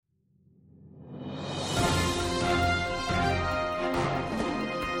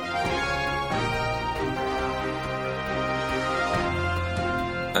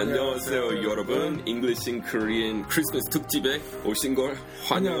안녕하세요 여러분. English in Korean 크리스마스 특집에 오신 걸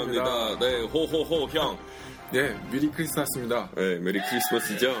환영합니다. 네, 호호호 형. 네, 미리 크리스마스입니다. 네, 메리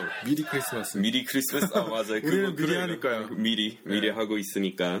크리스마스죠. 미리 크리스마스. 미리 크리스마스. 아 맞아요. 우리는 미리 하니까요. 미리 하고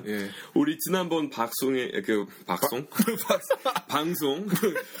있으니까. 예. 우리 지난번 방송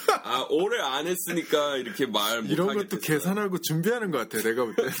오래 안 했으니까 이렇게 말 못 이런 하게 것도 됐어요. 계산하고 준비하는 것 같아요. 내가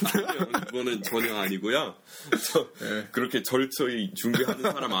볼 때. 이거는 전혀 아니고요. 네. 그렇게 절저히 준비하는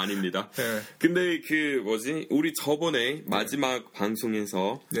사람 아닙니다. 네. 근데 우리 저번에 마지막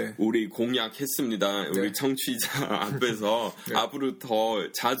방송에서 네. 우리 공약했습니다. 우리 네. 청취자 앞에서 네. 앞으로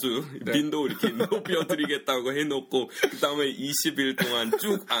더 자주 네. 빈도 이렇게 높여드리겠다고 해놓고 그 다음에 20일 동안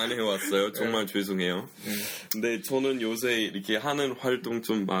쭉 안 해왔어요. 정말 죄송해요. 근데 저는 요새 이렇게 하는 활동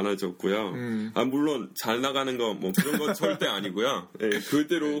좀 많아졌고요. 물론 잘 나가는 거 뭐 그런 건 절대 아니고요. 예,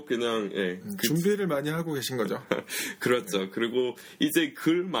 그대로 그냥 준비를 많이 하고 계신 거죠. 그렇죠. 그리고 이제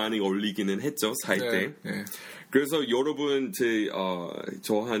글 많이 올리기는 했죠. 사이트에. 네. 그래서 여러분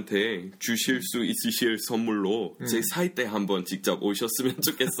저한테 주실 수 있으실 선물로 제 사이트에 한번 직접 오셨으면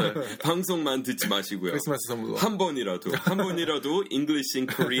좋겠어요. 방송만 듣지 마시고요. 크리스마스 선물로 한 번이라도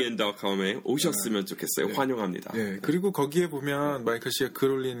englishinkorean.com에 오셨으면 좋겠어요. 네. 환영합니다. 네. 그리고 거기에 보면 마이클 씨가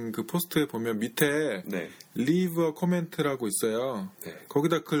글 올린 그 포스트에 보면 밑에 네. leave a comment라고 있어요. 네.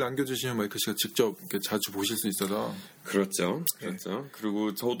 거기다 글 남겨주시면 마이클 씨가 직접 이렇게 자주 보실 수 있어서. 그렇죠.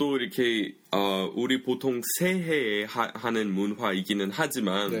 그리고 저도 이렇게 우리 보통 새해에 하는 문화이기는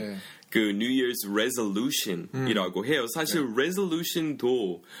하지만 네. 그 New Year's Resolution이라고 해요. 사실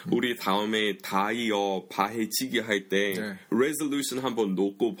Resolution도 우리 다음에 다이어 바해지기 할 때 네. Resolution 한번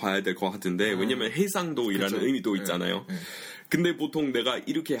놓고 봐야 될 것 같은데 왜냐면 해상도이라는 그렇죠. 의미도 네. 있잖아요. 네. 근데 보통 내가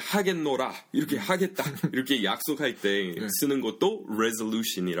이렇게 하겠노라, 이렇게 하겠다, 이렇게 약속할 때 쓰는 것도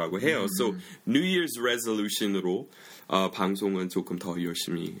resolution이라고 해요. So New Year's resolution으로 방송은 조금 더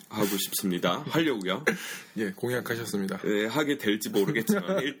열심히 하고 싶습니다. 하려고요. 예, 공약하셨습니다. 네, 하게 될지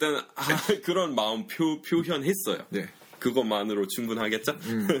모르겠지만 일단 그런 마음 표현했어요. 네. 그것만으로 충분하겠죠?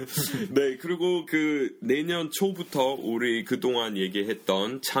 네, 그리고 그 내년 초부터 우리 그동안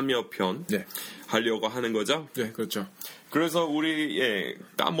얘기했던 참여편 네. 하려고 하는 거죠? 네, 그렇죠. 그래서 우리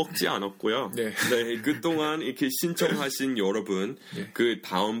까먹지 않았고요. 네. 그동안 이렇게 신청하신 여러분 네. 그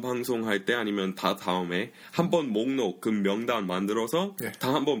다음 방송할 때 아니면 다음에 한번 목록 그 명단 만들어서 네.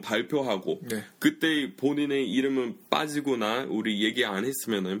 다 한번 발표하고 네. 그때 본인의 이름은 빠지거나 우리 얘기 안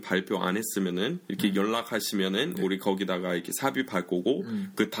했으면은 발표 안 했으면은 이렇게 연락하시면은 우리 거기다가 이렇게 삽입할 거고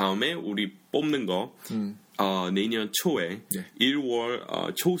그 다음에 우리 뽑는 거 내년 초에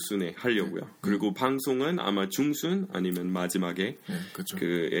 1월 초순에 하려고요. 그리고 방송은 아마 중순 아니면 마지막에 그렇죠.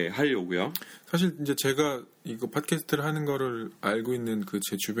 하려고요. 사실 이제 제가 이거 팟캐스트를 하는 거를 알고 있는 그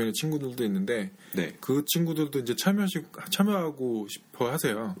제 주변의 친구들도 있는데 네. 그 친구들도 이제 참여하고 싶어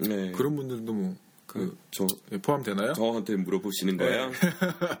하세요. 네. 그런 분들도 뭐 포함되나요? 저한테 물어보시는 거예요?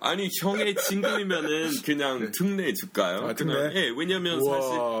 아니 형의 친구이면은 그냥 특례 줄까요? 특례? 예, 왜냐면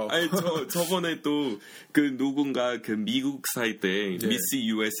사실 저번에 또 그 누군가 그 미국 사이트에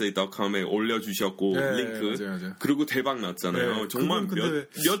missusa.com에 올려주셨고 링크 맞아요. 그리고 대박 났잖아요. 정말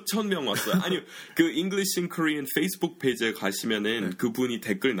몇천 명 왔어요. 아니 그 English in Korean 페이스북 페이지에 가시면은 그분이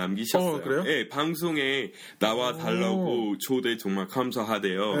댓글 남기셨어요. 그래요? 예, 방송에 나와 달라고 초대 정말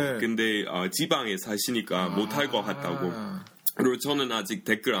감사하대요. 근데 지방에 사시니까 못할 것 같다고. 그리고 저는 아직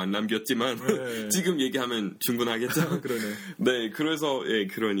댓글 안 남겼지만 지금 얘기하면 충분하겠죠? 그러네. 네, 그래서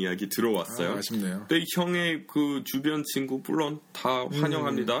그런 이야기 들어왔어요. 아쉽네요. 근데 형의 그 주변 친구 물론 다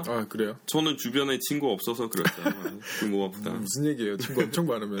환영합니다. 그래요? 저는 주변에 친구 없어서 그랬어요. 친구가 무슨 얘기예요? 친구 엄청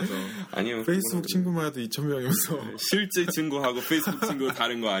많으면서. 아니요. 페이스북 친구만 해도 2,000명이면서. 실제 친구하고 페이스북 친구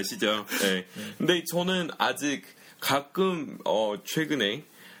다른 거 아시죠? 네. 근데 저는 아직 가끔 최근에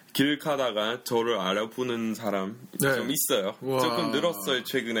길 가다가 저를 알아보는 사람 좀 있어요. 조금 늘었어요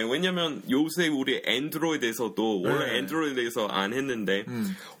최근에. 왜냐면 요새 우리 안드로이드에서도 원래 안드로이드에서 안 했는데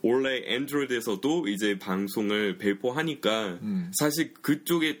원래 안드로이드에서도 이제 방송을 배포하니까 사실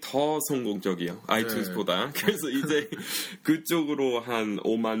그쪽에 더 성공적이에요. 아이튠즈보다. 그래서 이제 그쪽으로 한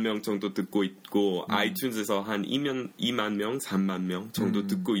 5만 명 정도 듣고 있고 아이튠즈에서 한 2만 명, 3만 명 정도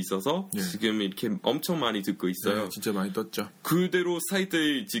듣고 있어서 지금 이렇게 엄청 많이 듣고 있어요. 진짜 많이 떴죠. 그대로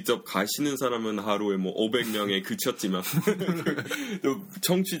사이트에 직접 가시는 사람은 하루에 뭐 500명에 그쳤지만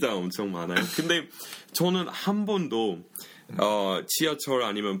청취자 엄청 많아요. 근데 저는 한 번도 지하철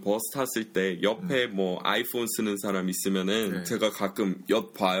아니면 버스 탔을 때 옆에 뭐 아이폰 쓰는 사람 있으면은 제가 가끔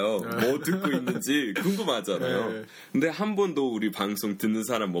엿 봐요. 뭐 듣고 있는지 궁금하잖아요. 근데 한 번도 우리 방송 듣는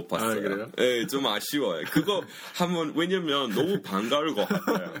사람 못 봤어요. 네, 좀 아쉬워요. 그거 한번 왜냐면 너무 반가울 것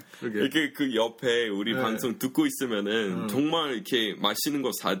같아요. 이렇게 그 옆에 우리 방송 듣고 있으면은 정말 이렇게 맛있는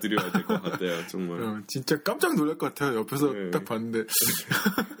거 사드려야 될 것 같아요. 정말. 진짜 깜짝 놀랄 것 같아요. 옆에서 딱 봤는데.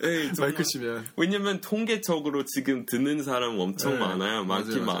 네, 마이크 씨면. 왜냐면 통계적으로 지금 듣는 사람 엄청 많아요.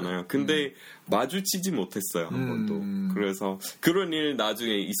 많긴 많아요. 근데 마주치지 못했어요. 한 번도. 그래서 그런 일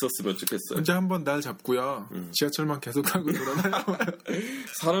나중에 있었으면 좋겠어요. 언제 한번 날 잡고요. 지하철만 계속 가고 돌아다녀요.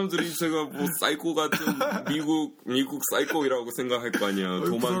 사람들이 제가 뭐 사이코 같은 미국 사이코이라고 생각할 거 아니야.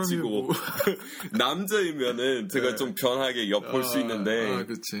 도망치고 뭐. 남자이면은 제가 좀 편하게 엿볼 수 있는데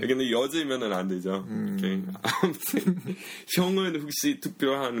근데 여자이면은 안 되죠. 아무튼 형은 혹시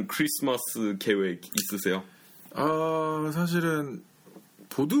특별한 크리스마스 계획 있으세요? 사실은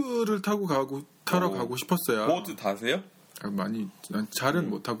보드를 타러 가고 싶었어요. 보드 타세요? 많이 잘은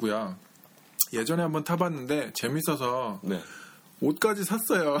못 타고요. 예전에 한번 타봤는데 재밌어서 옷까지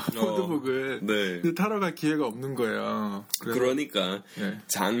샀어요. 보드북을. 근데 타러 갈 기회가 없는 거예요. 그러니까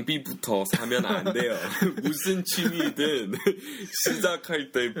장비부터 사면 안 돼요. 무슨 취미든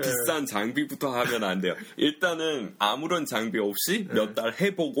시작할 때 비싼 장비부터 하면 안 돼요. 일단은 아무런 장비 없이 몇 달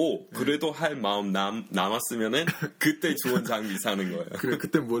해보고 그래도 할 마음 남았으면은 그때 좋은 장비 사는 거예요.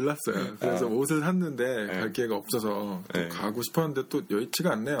 그때 몰랐어요. 그래서 옷을 샀는데 갈 기회가 없어서 또 가고 싶었는데 또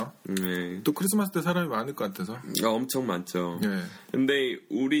여의치가 않네요. 또 크리스마스 때 사람이 많을 것 같아서. 엄청 많죠. 근데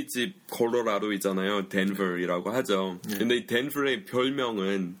우리 집 콜로라도이잖아요. 덴버이라고 하죠. 근데 덴버의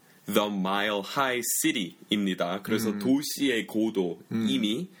별명은 The Mile High City입니다. 그래서 도시의 고도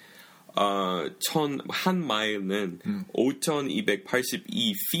이미 한 마일은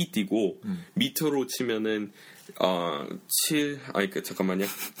 5,282feet이고 미터로 치면은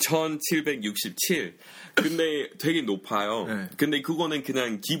 1767. 근데 되게 높아요. 근데 그거는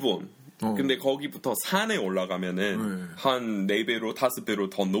그냥 기본. 근데 거기부터 산에 올라가면은 한 4배로 5배로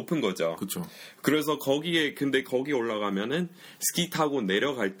더 높은 거죠. 그쵸. 그래서 거기 올라가면은 스키 타고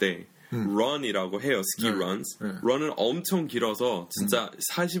내려갈 때 run이라고 해요. 스키 runs. run은 엄청 길어서 진짜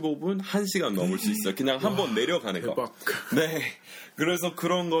 45분, 1시간 넘을 수 있어요. 그냥 한번 내려가는 대박. 거. 네. 그래서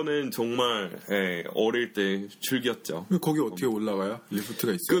그런 거는 정말 어릴 때 즐겼죠. 거기 어떻게 올라가요?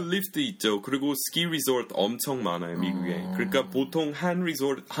 리프트가 있어요? 그 리프트 있죠. 그리고 스키 리조트 엄청 많아요, 미국에. 그러니까 보통 한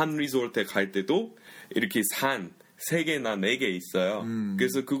리조트에 갈 때도 이렇게 산 3개나 4개 있어요.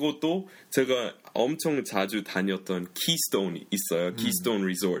 그래서 그것도 제가 엄청 자주 다녔던 키스톤이 있어요. 키스톤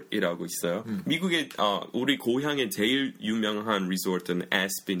리조트이라고 있어요. 미국에 우리 고향에 제일 유명한 리조트는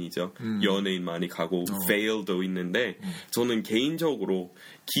에스펜이죠. 연예인 많이 가고 베일도 있는데 저는 개인적으로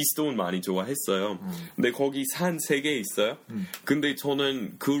키스톤 많이 좋아했어요. 근데 거기 산 3개 있어요. 근데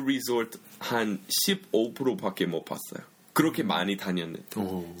저는 그 리조트 한 15%밖에 못 봤어요. 그렇게 많이 다녔는데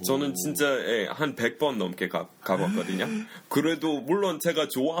저는 진짜 한 100번 넘게 가봤거든요. 그래도 물론 제가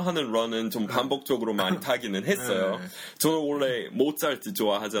좋아하는 런은 좀 반복적으로 많이 타기는 했어요. 저는 원래 모차르트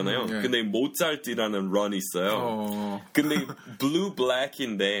좋아하잖아요. 근데 모차르트라는 런이 있어요. 근데 블루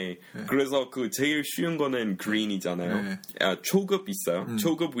블랙인데 그래서 그 제일 쉬운 거는 그린이잖아요. 초급 있어요.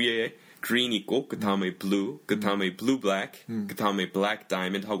 초급 위에 green 있고 그 다음에 blue, 그 다음에 blue black, 그 다음에 black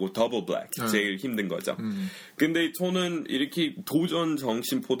diamond 하고 double black 제일 힘든 거죠. 근데 저는 이렇게 도전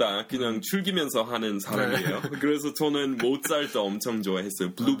정신보다 그냥 즐기면서 하는 사람이에요. 그래서 저는 모차르트 엄청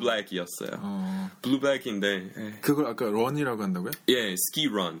좋아했어요. blue black이었어요. blue black인데 그걸 아까 run이라고 한다고요? 예, ski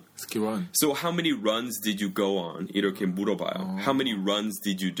run. ski run. So how many runs did you go on? 이렇게 물어봐요. How many runs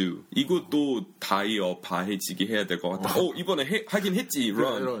did you do? 이것도 다이어 바해지기 해야 될 것 같아. 이번에 하긴 했지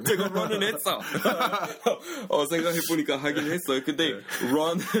run. 제가 run은 했어. 생각해보니까 하긴 했어요. 근데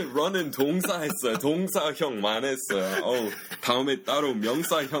run은 동사했어요. 동사형만 했어요. 다음에 따로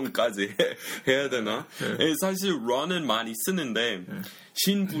명사형까지 해야 되나? 사실 run은 많이 쓰는데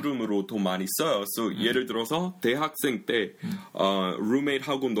신부름으로 더 많이 써요. So, 예를 들어서 대학생 때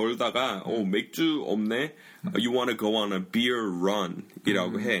roommate하고 놀다가 맥주 없네. You wanna go on a beer run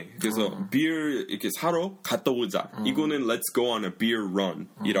이라고 해. 그래서 beer 이렇게 사러 갔다 오자. 이거는 let's go on a beer run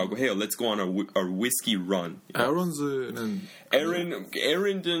이라고 해요. Let's go on a whiskey run.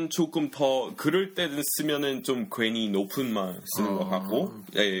 에런은 조금 더 그럴 때는 쓰면은 좀 괜히 높은 말 쓰는 것 같고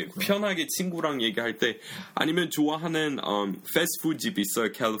편하게 친구랑 얘기할 때 아니면 좋아하는 패스트푸드 집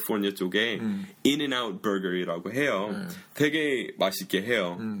있어요. 캘리포니아 쪽에 In-N-Out 버거이라고 해요. 되게 맛있게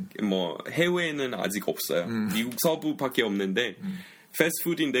해요. 뭐 해외에는 아직 없어요. 미국 서부밖에 없는데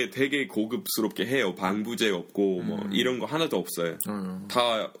패스트푸드인데 되게 고급스럽게 해요. 방부제 없고 뭐 이런 거 하나도 없어요.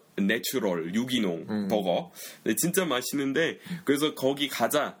 다 내추럴 유기농 버거. 네, 진짜 맛있는데 그래서 거기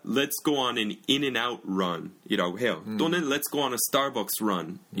가자. Let's go on an In-N-Out run이라고 해요. 또는 Let's go on a Starbucks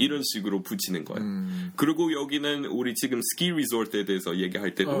run 이런 식으로 붙이는 거예요. 그리고 여기는 우리 지금 스키 리조트에 대해서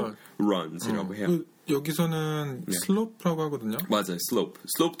얘기할 때도 runs이라고 해요. 여기서는 슬로프라고 하거든요. 맞아요.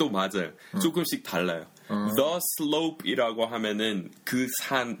 슬로프도 맞아요. 조금씩 달라요. The slope이라고 하면은 그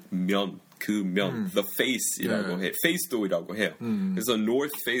산면 the face이라고 해. face도이라고 해요. 그래서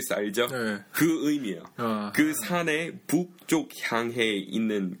north face 알죠? 네. 그 의미예요. 그 산의 북쪽 향해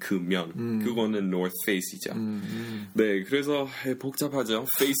있는 그 면. 그거는 north face이죠. 네, 그래서 복잡하죠.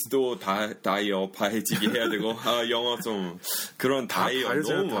 face도 다이어 파헤치기 해야 되고 영어 좀 그런 다이어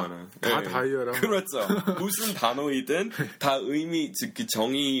너무 많아. 다 다이어라. 그렇죠. 무슨 단어이든 다 의미 즉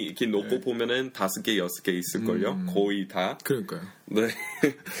정의 이렇게 놓고 보면은 5개 6개 있을걸요. 거의 다. 그러니까요. 네.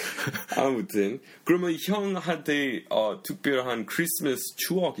 아무튼 그러면 형한테 특별한 크리스마스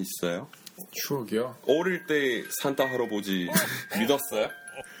추억 있어요? 추억이요? 어릴 때 산타 할아버지 믿었어요?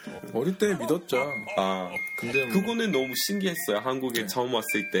 어릴 때 믿었죠. 근데 그거는 너무 신기했어요. 한국에 처음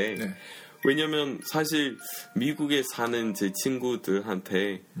왔을 때. 네. 왜냐면 사실 미국에 사는 제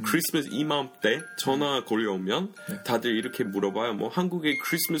친구들한테 크리스마스 이맘때 전화 걸려오면 다들 이렇게 물어봐요. 뭐 한국에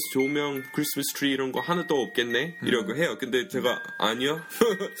크리스마스 조명, 크리스마스 트리 이런 거 하나도 없겠네? 이러고 해요. 근데 제가 아니요.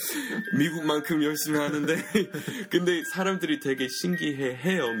 미국만큼 열심히 하는데 근데 사람들이 되게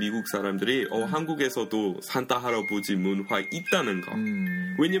신기해해요. 미국 사람들이 한국에서도 산타 할아버지 문화 있다는 거.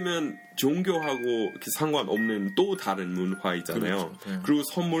 왜냐면 종교하고 상관없는 또 다른 문화이잖아요. 그렇죠. 네. 그리고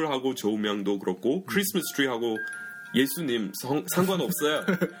선물하고 조명도 그렇고 크리스마스 트리하고 예수님 상관없어요.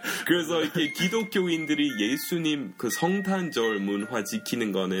 그래서 이렇게 기독교인들이 예수님 그 성탄절 문화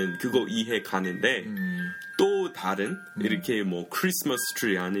지키는 거는 그거 이해 가는데 또 다른 이렇게 뭐 크리스마스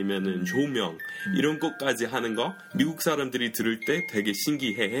트리 아니면은 조명 이런 것까지 하는 거 미국 사람들이 들을 때 되게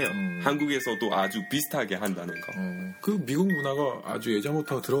신기해해요. 한국에서도 아주 비슷하게 한다는 거. 그 미국 문화가 아주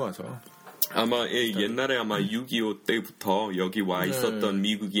예전부터 들어와서. 아마 옛날에 아마 6.25 때부터 여기 와 있었던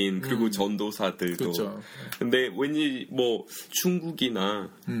미국인 그리고 전도사들도. 그렇죠. 근데 왠지 뭐 중국이나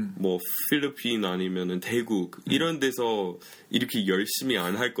뭐 필리핀 아니면은 태국 이런 데서 이렇게 열심히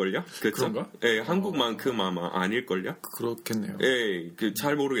안 할걸요? 그렇죠? 그런가? 예, 한국만큼 아마 아닐걸요? 그렇겠네요. 예,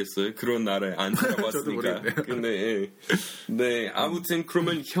 잘 모르겠어요. 그런 나라에 안 살아봤으니까. 근데 네, 아무튼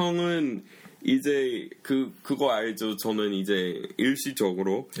그러면 형은 이제 그거 알죠? 저는 이제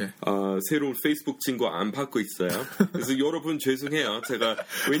일시적으로 새로운 페이스북 친구 안 받고 있어요. 그래서 여러분 죄송해요. 제가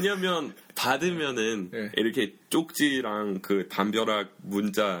왜냐면 받으면은 이렇게 쪽지랑 그 담벼락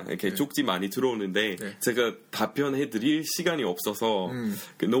문자 이렇게 쪽지 많이 들어오는데 제가 답변해드릴 시간이 없어서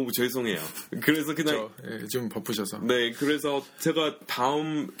너무 죄송해요. 그래서 그냥 좀 바쁘셔서. 네, 그래서 제가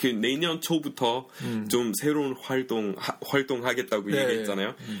다음 내년 초부터 좀 새로운 활동하겠다고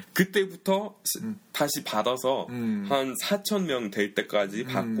얘기했잖아요. 그때부터 다시 받아서 한 4,000명 될 때까지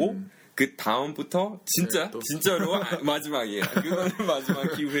받고 그 다음부터 진짜로 마지막이에요. 그거는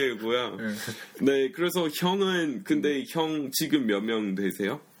마지막 기회고요. 네, 그래서 형은 근데 형 지금 몇 명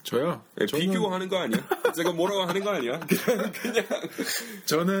되세요? 저요? 네, 비교하는 거 아니야? 제가 뭐라고 하는 거 아니야? 그냥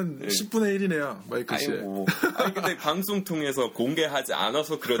저는 10분의 1이네요, 마이클 씨. 아니 근데 방송 통해서 공개하지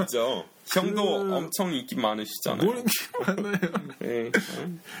않아서 그렇죠. 형도 엄청 인기 많으시잖아요. 뭘 인기 많아요?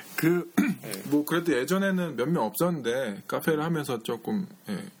 뭐 그래도 예전에는 몇 명 없었는데 카페를 하면서 조금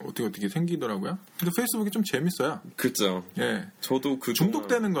어떻게 생기더라고요. 근데 페이스북이 좀 재밌어요. 그렇죠. 저도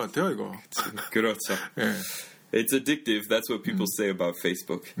중독되는 것 같아요, 이거. 그렇죠. It's addictive. That's what people say about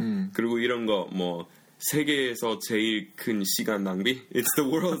Facebook. 그리고 이런 거 뭐 세계에서 제일 큰 시간 낭비. It's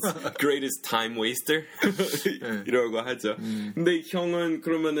the world's greatest time waster. 이라고 하죠. 근데 형은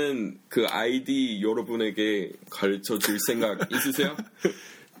그러면은 그 아이디 여러분에게 가르쳐 줄 생각 있으세요?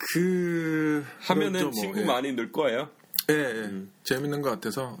 하면은 뭐, 친구 많이 늘 거예요. 재밌는 것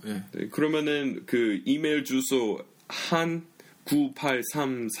같아서. 네, 그러면은 그 이메일 주소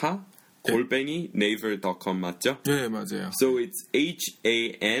han9834 골뱅이 naver.com 맞죠? 네, 맞아요. So it's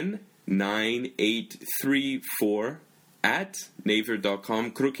han9834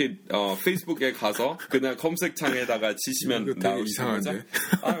 @naver.com 그렇게 페이스북에 가서 그냥 검색창에다가 치시면 나오시는 거죠?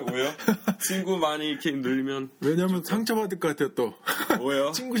 왜요? 친구 많이 이렇게 늘리면 왜냐면 상처받을 것 같아요 또.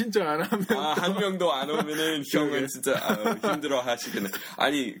 왜요? 친구 신청 안 하면 한 명도 안 오면은 형은 진짜 힘들어 하시겠네.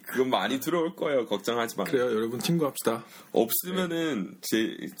 아니 그건 많이 들어올 거예요. 걱정하지 마요. 그래요, 여러분 친구 합시다. 없으면은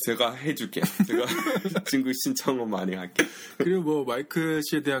제가 해줄게. 제가 친구 신청을 많이 할게. 그리고 뭐 마이클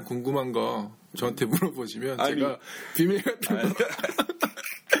씨에 대한 궁금한 거 저한테 물어보시면 제가 비밀 같은 거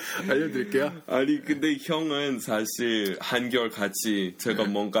알려드릴게요. 아니 근데 형은 사실 한결같이 제가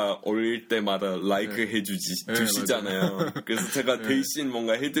뭔가 올릴 때마다 라이크 해주시잖아요. 그래서 제가 대신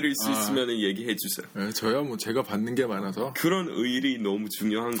뭔가 해드릴 수 있으면 얘기해 주세요. 저야 뭐 제가 받는 게 많아서 그런 의리 너무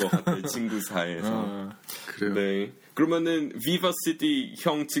중요한 것 같아요. 친구 사이에서. 그래요. 네. 그러면은 비버시티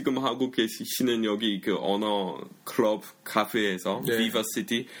형 지금 하고 계시는 여기 그 언어 클럽 카페에서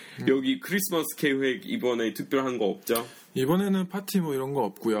비버시티 여기 크리스마스 계획 이번에 특별한 거 없죠? 이번에는 파티 뭐 이런 거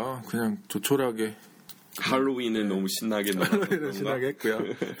없고요. 그냥 조촐하게 할로윈은 너무 신나게 할로윈은 신나게 했고요.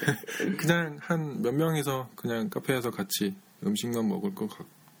 그냥 한 몇 명이서 그냥 카페에서 같이 음식만 먹을 것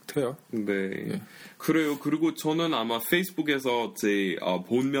같아요. 네. 그래요. 그리고 저는 아마 페이스북에서 제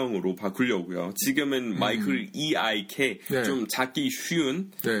본명으로 바꾸려고요. 지금은 마이클 EiK 좀 찾기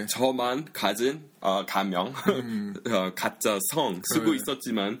쉬운 저만 가진 가명 가짜 성 쓰고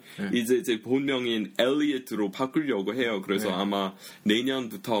있었지만 이제 제 본명인 엘리엇으로 바꾸려고 해요. 그래서 아마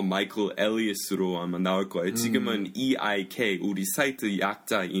내년부터 마이클 엘리엇으로 아마 나올 거예요. 지금은 EiK 우리 사이트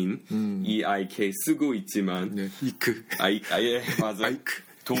약자인 EiK 쓰고 있지만 이크 예 맞아.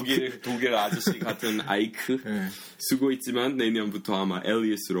 독일 아저씨 같은 아이크 쓰고 있지만 내년부터 아마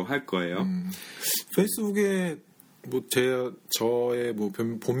엘리엇으로 할 거예요. 페이스북에 뭐 저의 뭐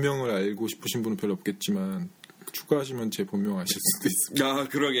본명을 알고 싶으신 분은 별로 없겠지만 추가하시면 제 본명 아실 수도 있습니다. 아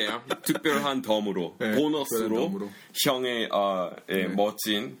그러게요. 특별한 덤으로 보너스로 형의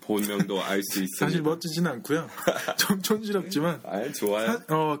멋진 본명도 알 수 있습니다. 사실 멋지진 않고요. 좀 촌스럽지만. 좋아요.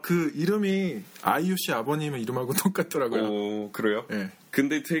 그 이름이 아이유 씨 아버님의 이름하고 똑같더라고요. 오 그래요?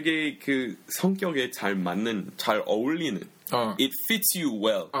 근데 되게 그 성격에 잘 어울리는. It fits you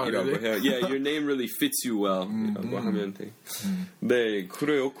well. 이라고 해요. Yeah, your name really fits you well. 이라고 하면 돼. 네,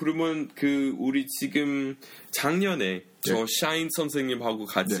 그래요. 그러면 우리 지금 작년에 저 샤인 선생님하고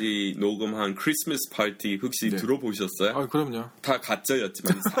같이 녹음한 크리스마스 파티 혹시 들어보셨어요? 그럼요. 다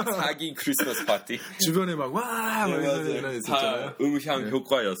가짜였지만 사기 크리스마스 파티. 주변에 막 이런 있었잖아요. 음향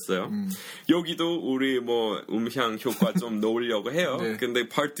효과였어요. 여기도 우리 뭐 음향 효과 좀 넣으려고 해요. 근데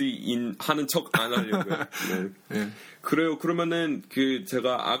파티 하는 척 안 하려고요. 그래요. 그러면은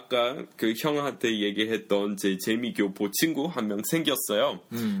제가 아까 형한테 얘기했던 제 재미교포 친구 한 명 생겼어요.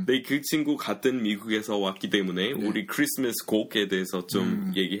 근데 그 친구 같은 미국에서 왔기 때문에 우리 크리스마스 곡에 대해서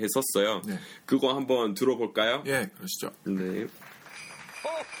좀 얘기했었어요. 그거 한번 들어볼까요? 그러시죠. 네.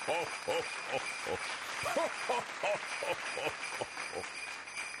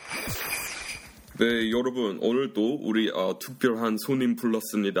 네, 여러분 오늘도 우리 특별한 손님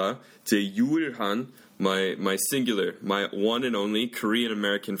불렀습니다. 제 유일한 my singular, my one and only Korean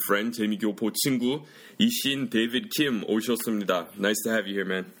American friend, 재미교포 친구 이신 데이비드 킴 오셨습니다. Nice to have you here,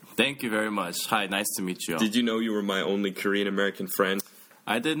 man. Thank you very much. Hi, nice to meet you all. Did you know you were my only Korean American friend?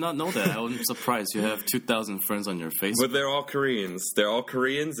 I did not know that. I'm surprised. You have 2,000 friends on your Facebook. But they're all Koreans. They're all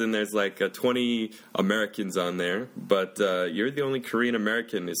Koreans, and there's like 20 Americans on there. But you're the only Korean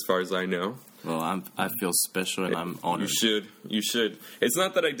American, as far as I know. Well, I feel special, and I'm honored. You should. It's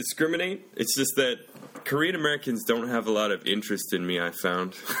not that I discriminate. It's just that Korean Americans don't have a lot of interest in me, I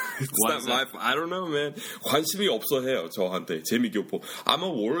found. Why is that? I don't know, man. 관심이 없어 해요, 저한테. 재미교포. 아마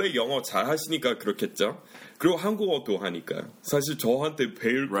원래 영어 잘 하시니까 그렇겠죠? 그리고 한국어도 하니까. 사실 저한테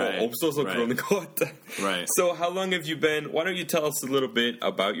배울 거 없어서 그러는 것 같아. Right. So how long have you been? Why don't you tell us a little bit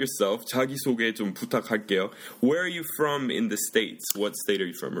about yourself? 자기소개 좀 부탁할게요. Where are you from in the States? What state are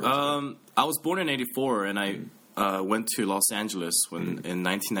you from? I was born in 1984, and I went to Los Angeles in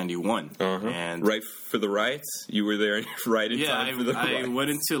 1991. And right for the riots? You were there right in time for the riots? I went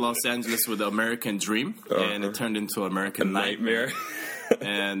into Los Angeles with the American dream, and it turned into American nightmare.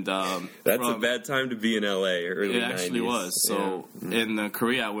 And that's a bad time to be in LA. Early it actually 90s. was. So in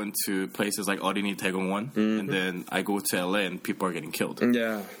Korea, I went to places like 어린이 대공원, and then I go to LA, and people are getting killed.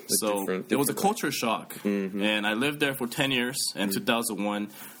 Yeah. So it was a culture shock, and I lived there for 10 years. In 2001,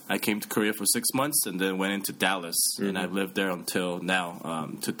 I came to Korea for 6 months, and then went into Dallas, and I've lived there until now,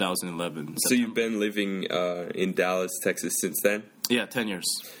 2011. So you've been living in Dallas, Texas since then? Yeah, 10 years.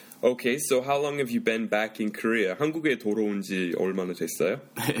 Okay, so how long have you been back in Korea? 한국에 돌아온 지 얼마나 됐어요?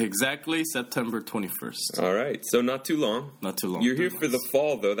 Exactly September 21st. All right, so not too long. Not too long. You're here for the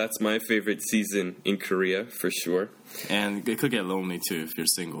fall, though. That's my favorite season in Korea, for sure. And it could get lonely, too, if you're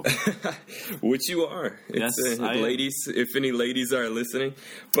single. Which you are. Yes, ladies, if any ladies are listening.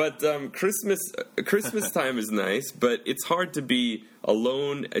 But Christmas time is nice, but it's hard to be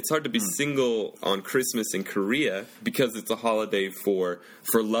alone. It's hard to be single on Christmas in Korea because it's a holiday for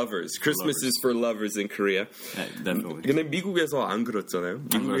lovers. Christmas is for lovers in Korea. Yeah, definitely. 근데 미국에서 안 그렇잖아요.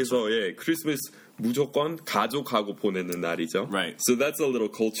 미국에서 크리스마스 무조건 가족하고 보내는 날이죠. Right. So that's a little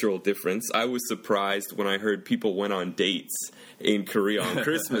cultural difference. I was surprised when I heard people went on dates in Korea on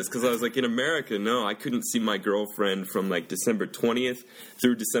Christmas because I was like, in America, no, I couldn't see my girlfriend from like December 20th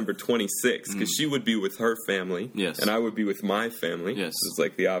through December 26th because she would be with her family, yes, and I would be with my family. Yes, so it's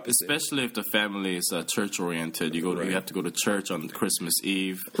like the opposite. Especially if the family is church oriented, you have to go to church on Christmas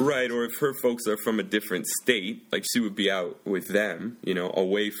Eve, right? Or if her folks are from a different state, like she would be out with them,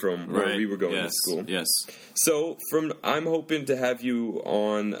 away from where we were going to school. Yes. So I'm hoping to have you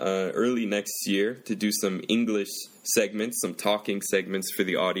on early next year to do some English segments, some talking segments for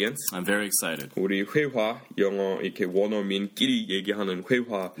the audience. I'm very excited. 우리 회화, 영어 이렇게 원어민끼리 얘기하는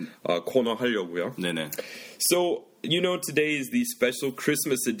회화 코너 하려고요. 네네. So, today is the special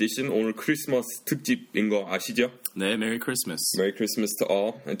Christmas edition. 오늘 크리스마스 특집인 거 아시죠? 네, Merry Christmas. Merry Christmas to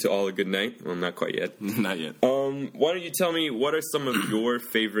all, and to all a good night. Well, not quite yet. Not yet. Why don't you tell me, what are some of your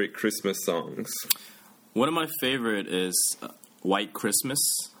favorite Christmas songs? One of my favorite is White Christmas.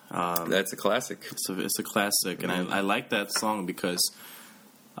 That's a classic. It's a classic, and I like that song because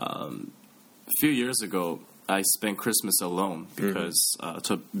a few years ago I spent Christmas alone because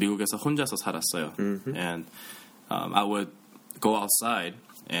저 미국에서 혼자서 살았어요, and I would go outside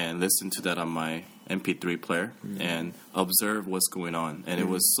and listen to that on my MP3 player and observe what's going on, and it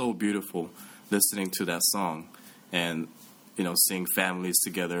was so beautiful listening to that song and seeing families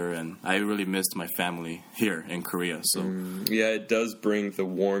together, and I really missed my family here in Korea. So yeah, it does bring the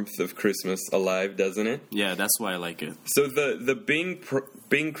warmth of Christmas alive, doesn't it? Yeah, that's why I like it. So the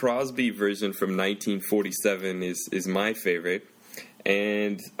Bing Crosby version from 1947 is my favorite,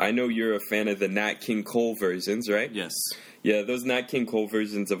 and I know you're a fan of the Nat King Cole versions, right? Yes. Yeah, those Nat King Cole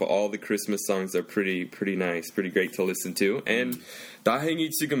versions of all the Christmas songs are pretty nice, pretty great to listen to. And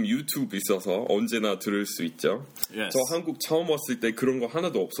다행히 지금 유튜브 있어서 언제나 들을 수 있죠. Yes. 저 한국 처음 왔을 때 그런 거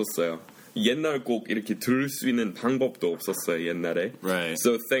하나도 없었어요. 옛날 곡 이렇게 들을 수 있는 방법도 없었어요, 옛날에. Right.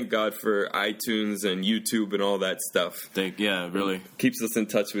 So thank God for iTunes and YouTube and all that stuff. Yeah, really. Keeps us in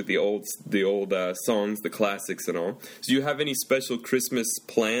touch with the old songs, the classics and all. Do you have any special Christmas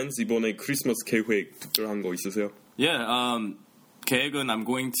plans? 이번에 크리스마스 계획 특별한 거 있으세요? Yeah, 계획은 I'm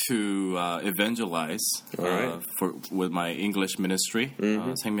going to evangelize with my English ministry,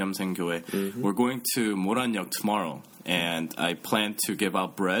 생명생교회. We're going to 모란역 tomorrow, and I plan to give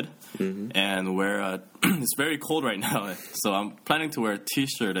out bread and wear it's very cold right now, so I'm planning to wear a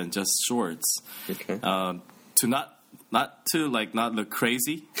t-shirt and just shorts. Okay. To not look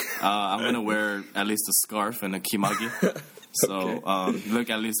crazy, I'm going to wear at least a scarf and a kimagi. So look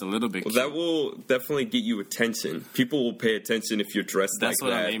at least a little bit cute. Well, that will definitely get you attention. People will pay attention if you're dressed That's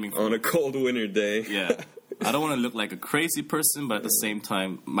like what that I'm aiming for. on a cold winter day. Yeah. I don't want to look like a crazy person, but at the same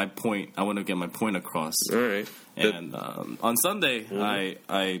time, I want to get my point across. All right. And on Sunday,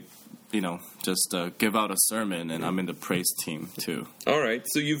 I just give out a sermon, and I'm in the praise team too. All right.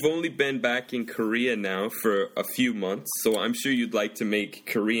 So you've only been back in Korea now for a few months, so I'm sure you'd like to make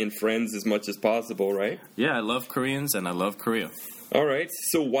Korean friends as much as possible, right? Yeah, I love Koreans, and I love Korea. All right.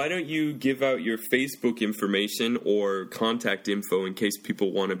 So why don't you give out your Facebook information or contact info in case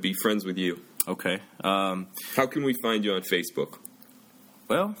people want to be friends with you? Okay. How can we find you on Facebook?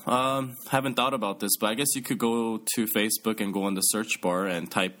 Well, haven't thought about this, but I guess you could go to Facebook and go on the search bar and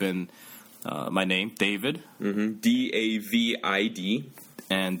type in my name, David. David.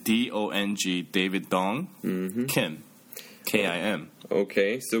 And Dong, David Dong, Kim, Kim.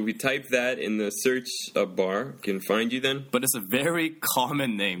 Okay, so we type that in the search bar. Can find you then? But it's a very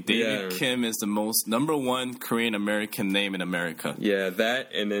common name. David Kim is the number one Korean American name in America. Yeah, that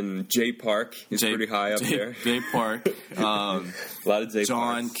and then J Park is pretty high up there. J Park. A lot of J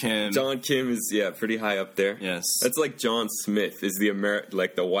John Parks. Kim. John Kim is pretty high up there. Yes. That's like John Smith is the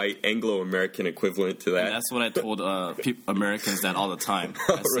the white Anglo-American equivalent to that. And that's what I told Americans that all the time.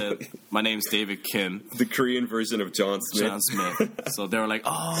 I said, my name's David Kim. The Korean version of John Smith. John Smith. So they were like,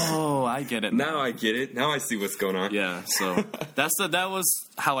 "Oh, I get it now. I get it. Now I see what's going on." Yeah. So that was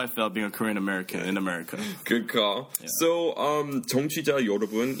how I felt being a Korean American in America. Good call. Yeah. So, 정취자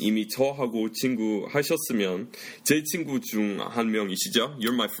여러분 이미 저하고 친구 하셨으면 제 친구 중 한 명이시죠?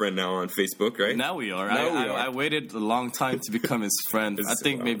 You're my friend now on Facebook, right? Now we are. I waited a long time to become his friend. I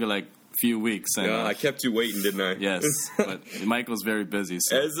think maybe like few weeks. And, yeah, I kept you waiting, didn't I? Yes, but Michael's very busy.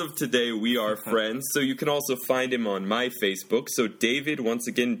 So. As of today, we are friends. So you can also find him on my Facebook. So David, once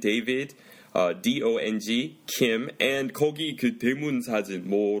again, David, D-O-N-G, Kim, and 거기 그 대문 사진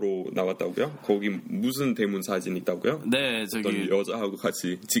뭐로 나왔다고요? 거기 무슨 대문 사진 있다고요? 네, 저기 여자하고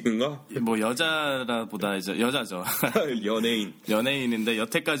같이 찍은 거? 뭐 여자라보다 이제 여자죠. 연예인인데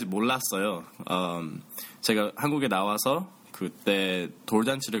여태까지 몰랐어요. 제가 한국에 나와서 그때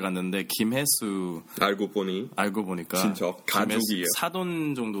돌잔치를 갔는데 김혜수 알고 보니까 진짜 가족이에요.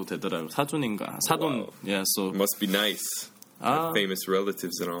 사돈 정도 되더라고요. 사돈인가? 사돈. Wow. Yeah, so must be nice. Famous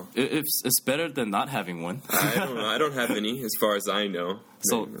relatives and all. It's better than not having one. I don't have any, as far as I know.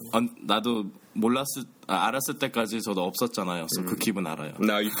 So 나도 알았을 때까지 저도 없었잖아요. So 그 기분 알아요.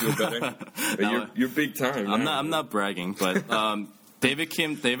 Now you feel better. You're big time. I'm not bragging, but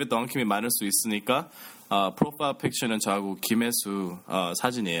David 덩킴이 많을 수 있으니까. 프로파일 픽처는 저하고 김혜수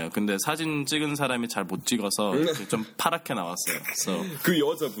사진이에요. 근데 사진 찍은 사람이 잘 못 찍어서 좀 파랗게 나왔어요. So. 그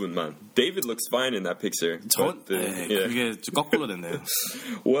여자분만. David looks fine in that picture. 그게 거꾸로 됐네요.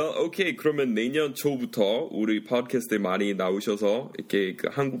 Well, okay. 그러면 내년 초부터 우리 팟캐스트에 많이 나오셔서 이렇게 그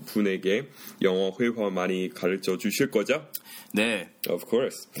한국 분에게 영어 회화 많이 가르쳐 주실 거죠? 네. Of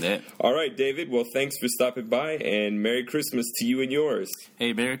course. 네. All right, David. Well, thanks for stopping by, and Merry Christmas to you and yours.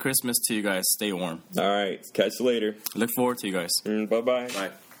 Hey, Merry Christmas to you guys. Stay warm. All right. Catch you later. Look forward to you guys. Bye-bye.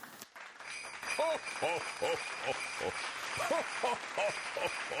 Bye.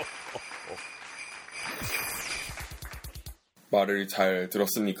 말을 잘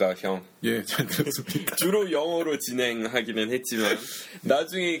들었습니까, 형? 예, 잘 들었습니다. 주로 영어로 진행하기는 했지만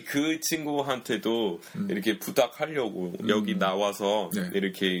나중에 그 친구한테도 이렇게 부탁하려고 여기 나와서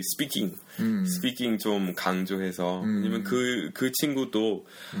이렇게 스피킹 좀 강조해서 왜냐면 그 친구도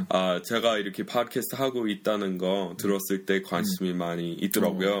제가 이렇게 팟캐스트 하고 있다는 거 들었을 때 관심이 많이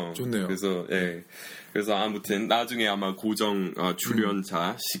있더라고요. 좋네요. 그래서 아무튼 나중에 아마 고정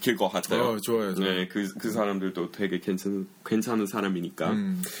출연자 시킬 것 같아요. 좋아요. 네, 그 사람들도 되게 괜찮은 사람이니까.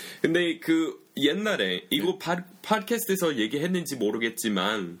 근데 그 옛날에 이거 팟캐스트에서 얘기했는지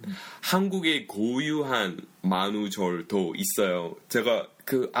모르겠지만 한국의 고유한 만우절도 있어요. 제가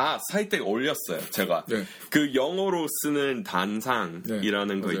사이트에 올렸어요. 제가 그 영어로 쓰는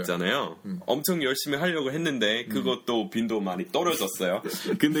단상이라는 거 있잖아요. 엄청 열심히 하려고 했는데 그것도 빈도 많이 떨어졌어요.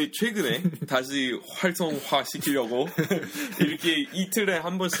 근데 최근에 다시 활성화 시키려고 이렇게 이틀에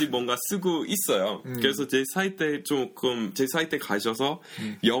한 번씩 뭔가 쓰고 있어요. 그래서 제 사이트에 가셔서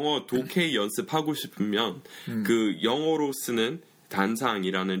영어 독해 연습하고 싶으면 그 영어로 쓰는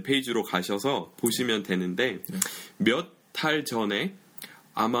단상이라는 페이지로 가셔서 보시면 되는데 몇 달 전에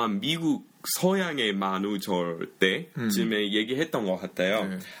아마 미국 서양의 만우절 때쯤에 얘기했던 것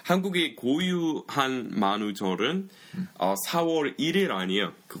같아요. 한국의 고유한 만우절은 4월 1일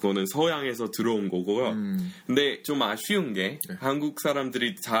아니에요. 그거는 서양에서 들어온 거고요. 근데 좀 아쉬운 게 한국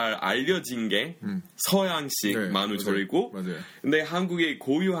사람들이 잘 알려진 게 서양식 만우절이고 맞아요. 근데 한국의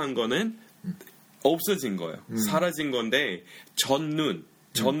고유한 거는 없어진 거예요. 사라진 건데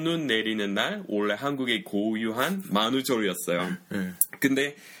전눈 내리는 날 원래 한국의 고유한 만우절이었어요.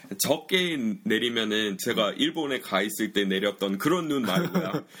 근데 적게 내리면은 제가 일본에 가 있을 때 내렸던 그런 눈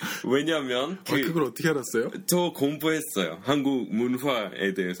말고요. 왜냐면 그걸 어떻게 알았어요? 저 공부했어요. 한국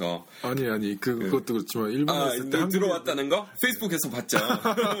문화에 대해서. 아니 그것도 그렇지만 일본에 있을 때 들어왔다는 거 페이스북에서 봤죠.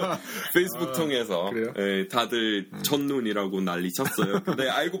 페이스북 통해서. 그래요? 네, 다들 전눈이라고 난리쳤어요. 근데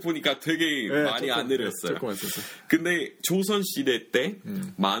알고 보니까 되게 많이 안 내렸어요. 근데 조선 시대 때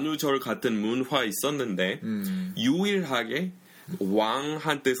만우절 같은 문화 있었는데 유일하게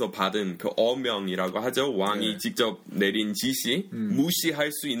왕한테서 받은 그 어명이라고 하죠. 왕이 직접 내린 지시 무시할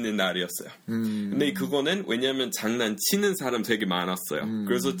수 있는 날이었어요. 근데 그거는 왜냐하면 장난치는 사람 되게 많았어요.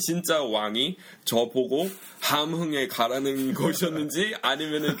 그래서 진짜 왕이 저보고 함흥에 가라는 것이었는지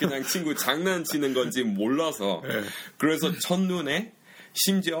아니면은 그냥 친구 장난치는 건지 몰라서 그래서 첫눈에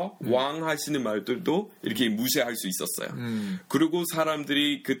심지어 왕 하시는 말들도 이렇게 무시할 수 있었어요. 그리고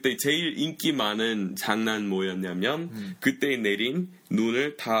사람들이 그때 제일 인기 많은 장난 뭐였냐면 그때 내린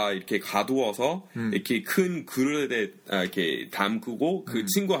눈을 다 이렇게 가두어서 이렇게 큰 그릇에 이렇게 담그고 그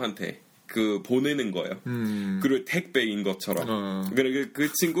친구한테 보내는 거예요. 그리고 택배인 것처럼. 그리고 그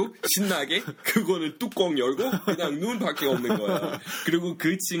친구 신나게 그거는 뚜껑 열고 그냥 눈밖에 없는 거야. 그리고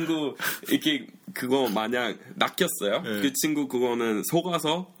그 친구 이렇게 그거 만약 낚였어요. 그 친구 그거는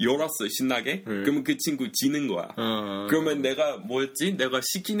속아서 열었어요. 신나게. 그러면 그 친구 지는 거야. 그러면 내가 내가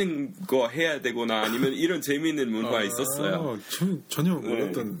시키는 거 해야 되거나 아니면 이런 재미있는 문화가 있었어요. 전혀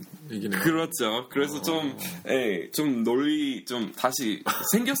몰랐던 얘기네요. 그렇죠. 그래서 좀 논리 좀 다시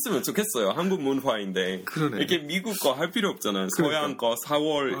생겼으면 좋겠어요. 한국 문화인데. 그러네. 이렇게 미국 거 할 필요 없잖아요. 서양 거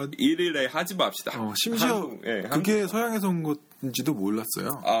 4월 1일에 하지 맙시다. 심지어 그게 서양에서 온 것인지도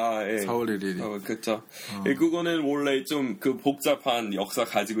몰랐어요. 4월 1일이. 그렇죠. 그거는 원래 좀 그 복잡한 역사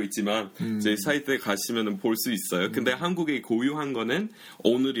가지고 있지만 제 사이트에 가시면 볼 수 있어요. 근데 한국의 고유한 거는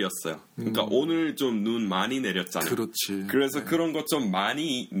오늘이었어요. 그러니까 오늘 좀 눈 많이 내렸잖아요. 그렇지. 그래서 그런 것 좀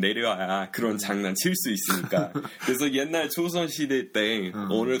많이 내려야 그런 장난 칠 수 있으니까. 그래서 옛날 조선시대 때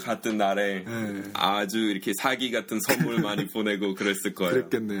오늘 같은 날에 아주 이렇게 사기 같은 선물 많이 보내고 그랬을 거예요.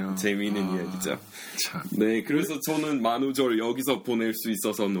 그랬겠네요. 재미있는 이야기죠. 참. 네, 그래서 저는 만우절 여기서 보낼 수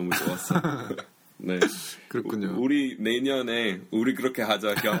있어서 너무 좋았어요. 네. 그렇군요. 우리 내년에 우리 그렇게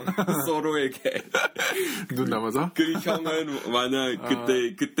하자, 형. 서로에게. 눈 남아서? 그 형은 만약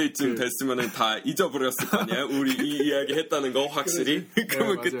그때쯤 됐으면은 다 잊어버렸을 거 아니야? 우리 이 이야기 했다는 거 확실히?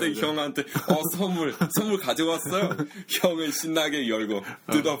 그러면 그때 맞아요. 형한테 선물 가져왔어요? 형은 신나게 열고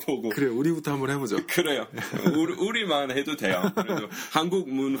뜯어보고. 그래, 우리부터 한번 해보죠. 그래요. 우리만 해도 돼요. 그래도 한국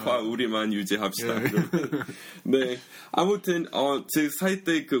문화 우리만 유지합시다. 네. 아무튼 제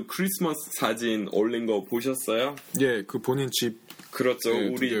사이트 그 크리스마스 사진 올린 거 보셨어요? 예, 그 본인 집. 그렇죠.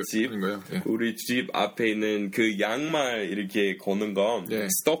 예, 우리 집 앞에 있는 그 양말 이렇게 거는 건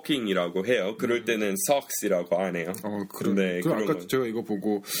스토킹이라고 해요. 그럴 때는 socks이라고 안 해요. 네, 그럼 아까 제가 이거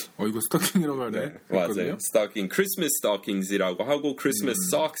보고 이거 스토킹이라고 하네. 네, 맞아요. 스토킹, 크리스마스 스토킹이라고 하고 크리스마스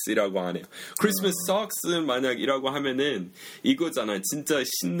socks이라고 안 해요. 크리스마스 socks는 만약이라고 하면은 이거잖아요. 진짜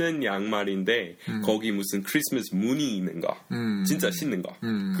신는 양말인데 거기 무슨 크리스마스 무늬 있는 거, 진짜 신는 거.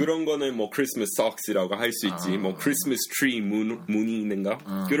 그런 거는 뭐 크리스마스 socks이라고 할 수 있지. 뭐 크리스마스 트리 무늬 있는 거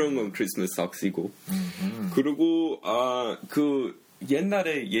그런 건 크리스마스 socks이고. 그리고 그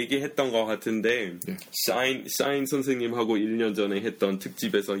옛날에 얘기했던 것 같은데 샤인 선생님하고 1년 전에 했던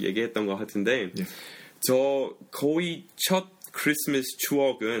특집에서 얘기했던 것 같은데 저 거의 첫 크리스마스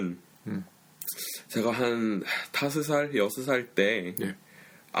추억은 제가 한 5살, 6살 때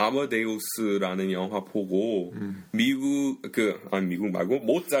아마데우스라는 영화 보고 미국 말고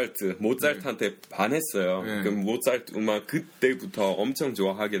모차르트한테 반했어요. 그 모차르트 음악 그때부터 엄청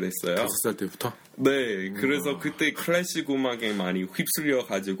좋아하게 됐어요. 5살 때부터? 네, 그래서 그때 클래식 음악에 많이 휩쓸려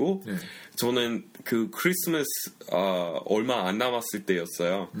가지고 저는 그 크리스마스 얼마 안 남았을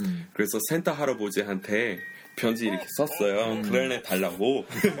때였어요. 그래서 산타 할아버지한테 편지 이렇게 썼어요. 클래리넷 달라고.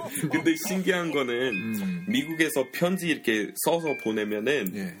 근데 신기한 거는 미국에서 편지 이렇게 써서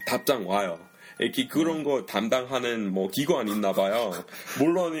보내면은 답장 와요. 이렇게 그런 거 담당하는 뭐 기관 있나 봐요.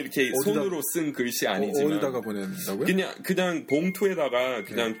 물론 이렇게 손으로 쓴 글씨 아니지만 어디다가 보낸다고요? 그냥 봉투에다가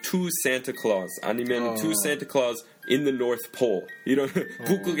그냥 to Santa Claus 아니면 to Santa Claus in the North Pole 이런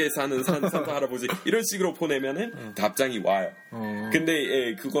북극에 사는 산타 할아버지 이런 식으로 보내면은 답장이 와요.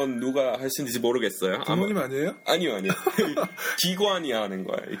 근데 그건 누가 하시는지 모르겠어요. 부모님 아니에요? 아니요. 기관이 하는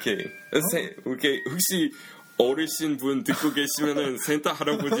거예요. 이렇게 혹시 어르신 분 듣고 계시면은 산타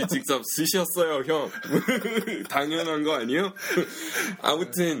할아버지 직접 쓰셨어요, 형. 당연한 거 아니에요?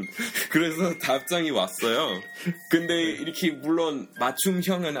 아무튼 그래서 답장이 왔어요. 근데 이렇게 물론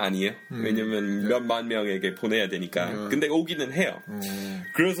맞춤형은 아니에요. 왜냐면 몇만 명에게 보내야 되니까. 근데 오기는 해요.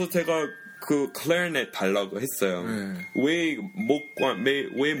 그래서 제가 그 클래리넷 달라고 했어요. 왜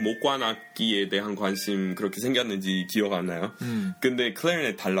목관악기에 대한 관심 그렇게 생겼는지 기억 안 나요. 근데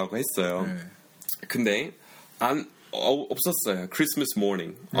클래리넷 달라고 했어요. 근데 없었어요. Christmas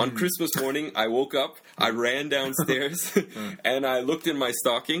morning. On Christmas morning, I woke up, I ran downstairs, and I looked in my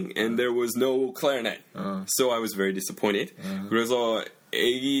stocking, and there was no clarinet. So I was very disappointed. 그래서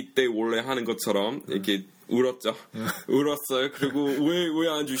아기 때 원래 하는 것처럼 이렇게 울었어요. 그리고 왜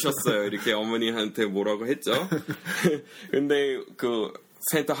안 주셨어요? 이렇게 어머니한테 뭐라고 했죠. 근데 그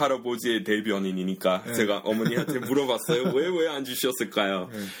산타 할아버지의 대변인이니까 제가 어머니한테 물어봤어요. 왜 안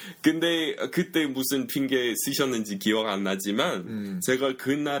주셨을까요? 근데 그때 무슨 핑계 쓰셨는지 기억 안 나지만 제가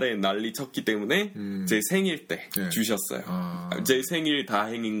그날에 난리 쳤기 때문에 제 생일 때 주셨어요. 제 생일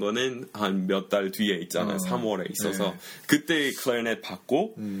다행인 거는 한 몇 달 뒤에 있잖아요. 3월에 있어서 그때 클래리넷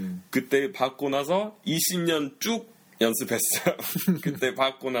받고 그때 받고 나서 20년 쭉 연습했어요. 그때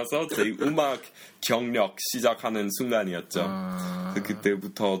받고 나서 제 음악 경력 시작하는 순간이었죠.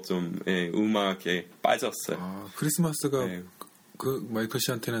 그때부터 좀 음악에 빠졌어요. 크리스마스가 그 마이클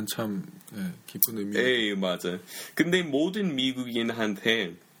씨한테는 참 기쁜 의미예요. 맞아요. 근데 모든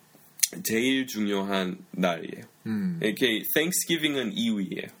미국인한테 제일 중요한 날이에요. 이렇게 Thanksgiving은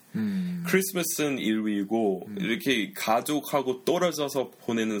 2위예요. 크리스마스는 1위고 이렇게 가족하고 떨어져서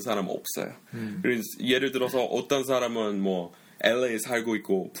보내는 사람 없어요. 그래서 예를 들어서 어떤 사람은 뭐 LA에 살고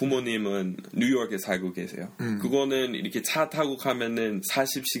있고 부모님은 뉴욕에 살고 계세요. 그거는 이렇게 차 타고 가면은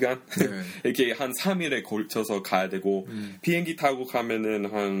 40시간 이렇게 한 3일에 걸쳐서 가야 되고 비행기 타고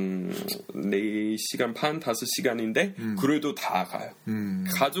가면은 한 4시간 반, 5시간인데 그래도 다 가요.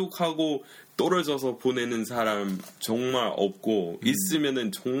 가족하고 떨어져서 보내는 사람 정말 없고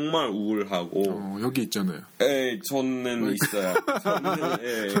있으면은 정말 우울하고 여기 있잖아요. 저는 있어요.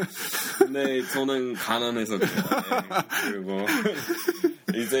 저는 가난해서 그래요. 그리고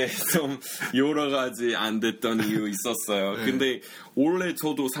이제 좀 여러 가지 안 됐던 이유 있었어요. 네. 근데 원래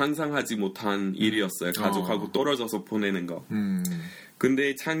저도 상상하지 못한 일이었어요. 가족하고 떨어져서 보내는 거.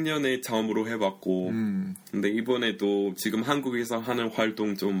 근데 작년에 처음으로 해봤고, 근데 이번에도 지금 한국에서 하는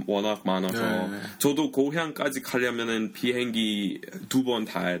활동 좀 워낙 많아서, 저도 고향까지 가려면은 비행기 2번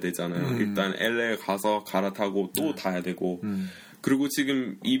타야 되잖아요. 일단 LA 가서 갈아타고 또 타야 되고, 그리고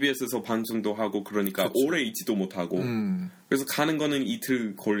지금 EBS에서 방송도 하고 그러니까 그치. 오래 있지도 못하고, 그래서 가는 거는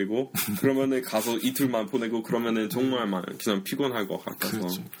이틀 걸리고, 그러면은 가서 이틀만 보내고, 그러면은 정말 그냥 피곤할 것 같아서.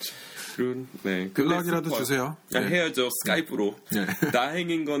 네. 연락이라도 주세요. 해야죠. 스카이프로.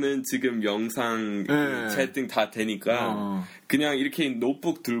 다행인 거는 지금 영상 채팅 다 되니까 그냥 이렇게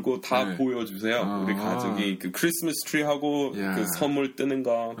노트북 들고 다 보여주세요. 우리 가족이 그 크리스마스 트리 하고 그 선물 뜨는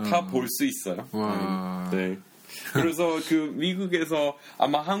거 다 볼 수 있어요. 네. 그래서 그 미국에서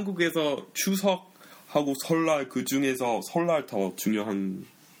아마 한국에서 추석하고 설날 그 중에서 설날 더 중요한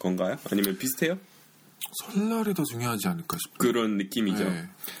건가요? 아니면 비슷해요? 설날이 더 중요하지 않을까 싶어요. 그런 느낌이죠. 네.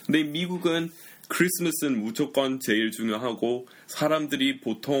 근데 미국은 크리스마스는 무조건 제일 중요하고 사람들이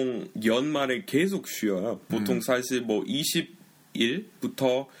보통 연말에 계속 쉬어요. 보통 사실 뭐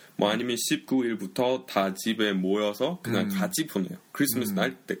 20일부터 뭐 아니면 19일부터 다 집에 모여서 그냥 같이 보내요. 크리스마스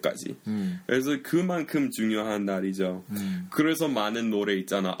날 때까지. 그래서 그만큼 중요한 날이죠. 그래서 많은 노래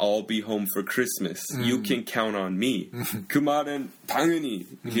있잖아. I'll be home for Christmas. You can count on me. 그 말은 당연히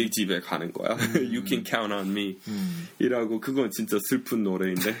그 집에 가는 거야. You can count on me. 이라고 그건 진짜 슬픈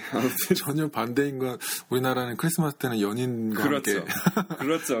노래인데. 전혀 반대인 건 우리나라는 크리스마스 때는 연인과 그렇죠. 함께.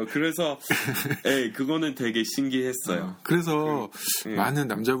 그렇죠. 그래서 그거는 되게 신기했어요. 그래서 많은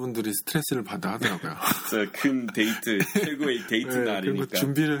남자분들이 스트레스를 받아 하더라고요. 큰 데이트, 최고의 데이트 날이니까. 그런 거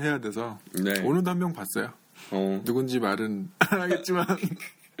준비를 해야 돼서. 오늘도 한 명 봤어요. 누군지 말은 안 하겠지만.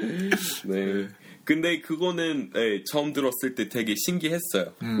 네. 근데 그거는 처음 들었을 때 되게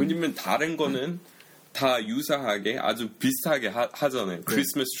신기했어요. 왜냐면 다른 거는 다 유사하게 아주 비슷하게 하잖아요.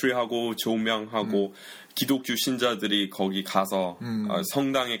 크리스마스 트리하고 조명하고 기독교 신자들이 거기 가서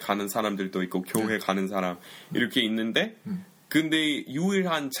성당에 가는 사람들도 있고 교회 가는 사람 이렇게 있는데 근데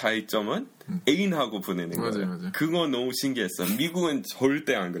유일한 차이점은 애인하고 보내는 거예요. 맞아요. 그건 너무 신기했어요. 미국은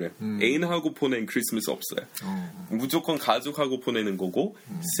절대 안 그래요. 애인하고 보낸 크리스마스 없어요. 무조건 가족하고 보내는 거고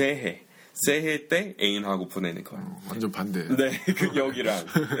새해 때 애인하고 보내는 거예요. 완전 반대예요. 네, 그 여기랑.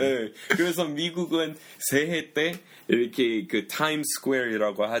 네. 그래서 미국은 새해 때 이렇게 그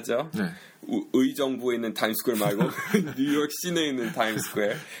타임스퀘어이라고 하죠. 네. 의정부에 있는 타임스퀘어 말고 뉴욕 시내에 있는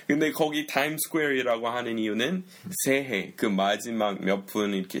타임스퀘어. 근데 거기 타임스퀘어이라고 하는 이유는 새해 그 마지막 몇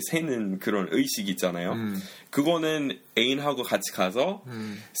분 이렇게 세는 그런 의식 있잖아요. 그거는 애인하고 같이 가서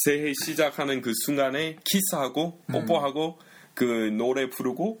새해 시작하는 그 순간에 키스하고 뽀뽀하고 그 노래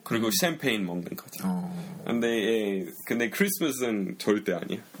부르고 그리고 샴페인 먹는 거죠. 근데 크리스마스는 절대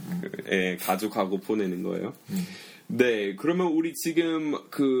아니에요. 가족하고 보내는 거예요. 네, 그러면 우리 지금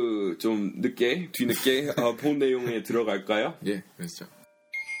그 좀 뒤늦게 본 내용에 들어갈까요? 예, 그렇죠.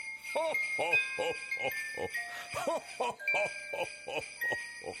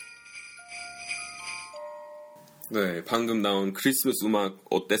 네, 방금 나온 크리스마스 음악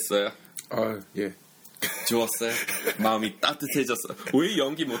어땠어요? 예. 좋았어요? 마음이 따뜻해졌어. 왜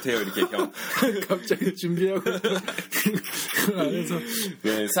연기 못해요, 이렇게 형? 갑자기 준비하고 안에서.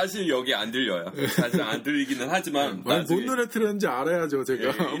 네, 사실 여기 안 들려요. 사실 안 들리기는 하지만. 뭔 노래 틀었는지 알아야죠,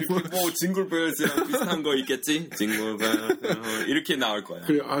 제가. 이렇게 뭐 징글벨즈랑 비슷한 거 있겠지? 징글벨 이렇게 나올 거야.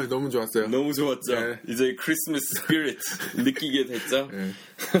 그래, 너무 좋았어요. 너무 좋았죠. 네. 이제 크리스마스 스피릿 느끼게 됐죠. 네.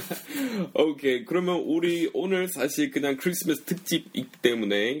 오케이, 그러면 우리 오늘 사실 그냥 크리스마스 특집이기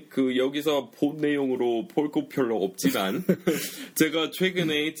때문에 그 여기서 본 내용으로 볼 거 별로 없지만 제가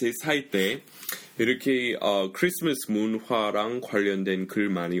최근에 제 사이트에 이렇게 크리스마스 문화랑 관련된 글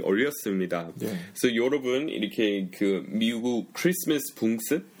많이 올렸습니다. 그래서 여러분 이렇게 그 미국 크리스마스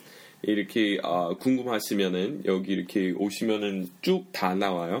풍습 이렇게 궁금하시면은 여기 이렇게 오시면은 쭉 다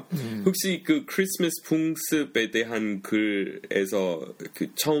나와요. 혹시 그 크리스마스 풍습에 대한 글에서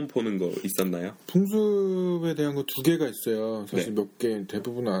그 처음 보는 거 있었나요? 풍습에 대한 거 2개가 있어요. 사실 몇 개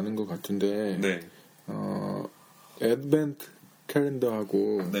대부분 아는 것 같은데. 네. 애드벤트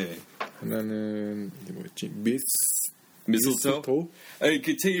캘린더하고 하나는 뭐였지? 미스터토?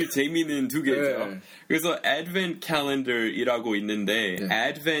 그 제일 재미있는 2개죠. 그래서 Advent Calendar이라고 있는데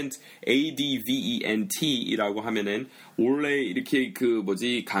Advent ADVENT이라고 하면은 원래 이렇게 그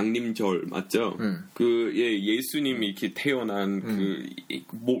강림절 맞죠? 그 예수님 이렇게 태어난 그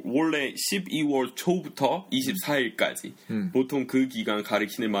원래 12월 초부터 24일까지 보통 그 기간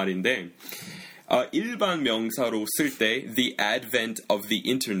가리키는 말인데 일반 명사로 쓸 때 the advent of the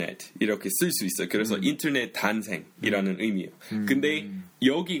internet 이렇게 쓸 수 있어요. 그래서 인터넷 탄생이라는 의미예요. 근데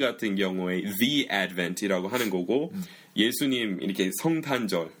여기 같은 경우에 the advent이라고 하는 거고 예수님 이렇게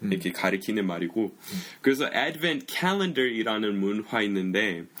성탄절 이렇게 가리키는 말이고 그래서 advent calendar이라는 문화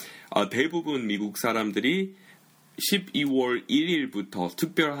있는데 대부분 미국 사람들이 12월 1일부터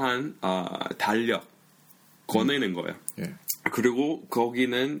특별한 달력 꺼내는 거예요. 예. 그리고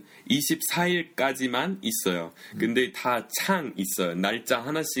거기는 24일까지만 있어요. 근데 다 창 있어요. 날짜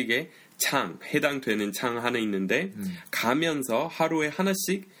하나씩에 창, 해당되는 창 하나 있는데 가면서 하루에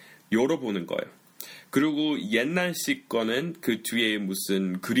하나씩 열어보는 거예요. 그리고 옛날식 거는 그 뒤에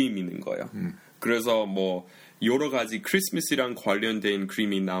무슨 그림 있는 거예요. 그래서 뭐 여러 가지 크리스마스랑 관련된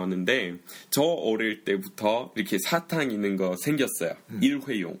그림이 나오는데 저 어릴 때부터 이렇게 사탕 있는 거 생겼어요.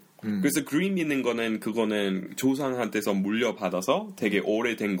 일회용. 그래서 그림 있는 거는 그거는 조상한테서 물려받아서 되게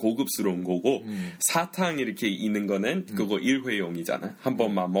오래된 고급스러운 거고 사탕 이렇게 있는 거는 그거 일회용이잖아. 한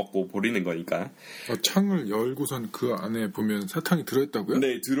번만 먹고 버리는 거니까. 창을 열고선 그 안에 보면 사탕이 들어있다고요?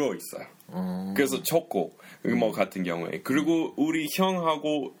 네, 들어있어요. 그래서 초코 뭐 같은 경우에 그리고 우리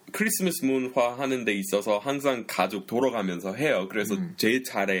형하고 크리스마스 문화 하는 데 있어서 항상 가족 돌아가면서 해요. 그래서 제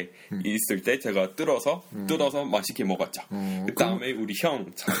차례 있을 때 제가 뜯어서 맛있게 먹었죠. 그 다음에 우리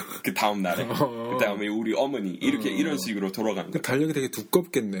형 그 다음 날에 그 다음에 우리 어머니 이렇게 이런 식으로 돌아가는 거예요. 달력이 되게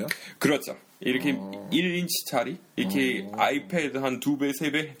두껍겠네요. 그렇죠. 이렇게 1인치짜리 이렇게 아이패드 한 2배,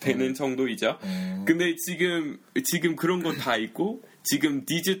 3배 되는 정도이죠. 근데 지금 그런 거 다 있고 지금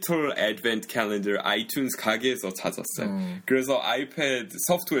디지털 애드벤트 캘린더 아이튠즈 가게에서 찾았어요. 그래서 아이패드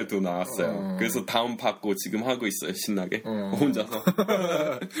소프트웨어도 나왔어요. 그래서 다운받고 지금 하고 있어요. 신나게 혼자서.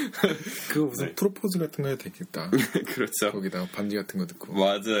 그거 무슨 네. 프로포즈 같은 거 해도 되겠다. 그렇죠. 거기다가 반지 같은 거 듣고.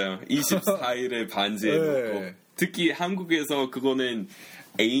 맞아요. 24일에 반지에 넣고. 네. 특히 한국에서 그거는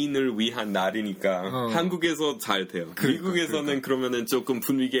애인을 위한 날이니까 한국에서 잘 돼요. 미국에서는 그러면은 조금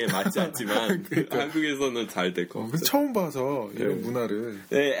분위기에 맞지 않지만 한국에서는 잘 될 거. 처음 봐서 이런 문화를.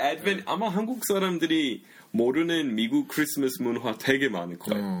 네, 애드벤트 아마 한국 사람들이 모르는 미국 크리스마스 문화 되게 많을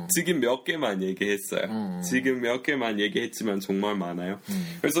거예요. 지금 몇 개만 얘기했어요. 지금 몇 개만 얘기했지만 정말 많아요.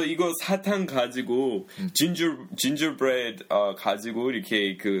 그래서 이거 사탕 가지고 진저브레드 가지고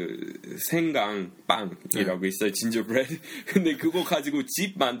이렇게 그 생강 빵이라고 있어요. 진저브레드. 근데 그거 가지고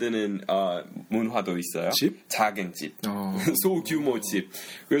집 만드는 문화도 있어요. 집? 작은 집. 소규모 집.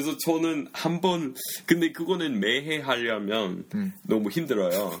 그래서 저는 한번 근데 그거는 매해 하려면 너무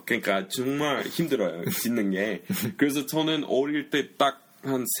힘들어요. 그러니까 정말 힘들어요. 짓는 게. 그래서 저는 어릴 때 딱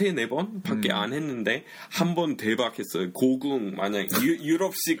한 3-4번 밖에 안 했는데 한 번 대박했어요. 고궁 만약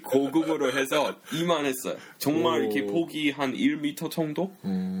유럽식 고궁으로 해서 이만했어요. 정말 이렇게 폭이 한 1m 정도?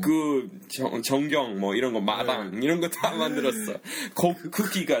 그 정경 뭐 이런 거 마당 이런 거 다 만들었어.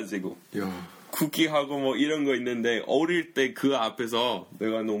 쿠키 가지고. 쿠키하고 뭐 이런 거 있는데 어릴 때 그 앞에서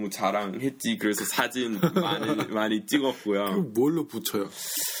내가 너무 자랑했지. 그래서 사진 많이 찍었고요. 그럼 뭘로 붙여요?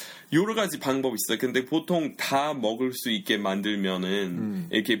 여러 가지 방법이 있어요. 근데 보통 다 먹을 수 있게 만들면은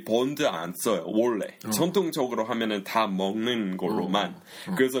이렇게 번드 안 써요. 원래 전통적으로 하면은 다 먹는 걸로만.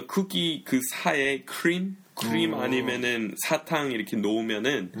 그래서 쿠키 그 사이에 크림 아니면은 사탕 이렇게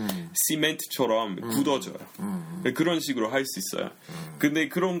놓으면은 시멘트처럼 굳어져요. 그런 식으로 할 수 있어요. 근데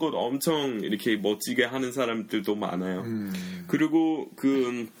그런 것 엄청 이렇게 멋지게 하는 사람들도 많아요. 그리고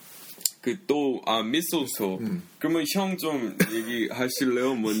또 미슬토. 그러면 형 좀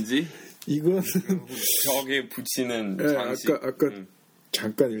얘기하실래요? 뭔지? 이거는 벽에 붙이는 장식. 아까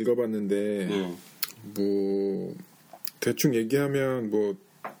잠깐 읽어봤는데 뭐 대충 얘기하면 뭐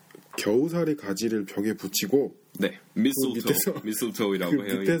겨우살이 가지를 벽에 붙이고 네 미슬토이라고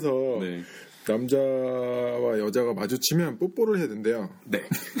해요. 밑에서 네. 남자와 여자가 마주치면 뽀뽀를 해야 된대요. 네.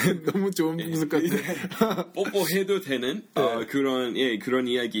 너무 좋은 분석 같아. 뽀뽀해도 되는 그런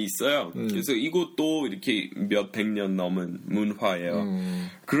이야기 있어요. 그래서 이것도 이렇게 몇 백 년 넘은 문화예요.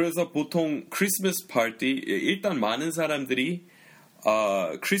 그래서 보통 크리스마스 파티 일단 많은 사람들이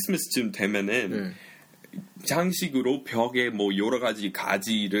크리스마스쯤 되면은 장식으로 벽에 뭐 여러 가지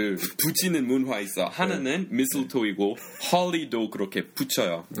가지를 붙이는 문화 있어. 하나는 미슬토이고 홀리도 그렇게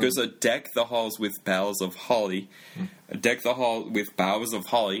붙여요. 그래서 deck the halls with boughs of holly, deck the hall with boughs of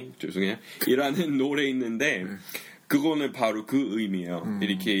holly. 죄송해요. 이라는 노래 있는데 그거는 바로 그 의미예요.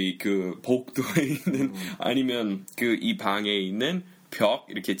 이렇게 그 복도에 있는 아니면 그 이 방에 있는 벽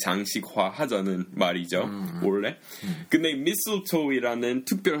이렇게 장식화 하자는 말이죠. 원래. 근데 미슬토이라는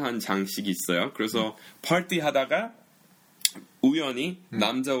특별한 장식이 있어요. 그래서 파티 하다가 우연히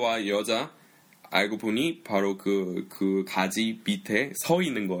남자와 여자 알고 보니 바로 그 가지 밑에 서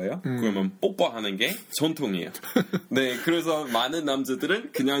있는 거예요. 그러면 뽀뽀하는 게 전통이에요. 네, 그래서 많은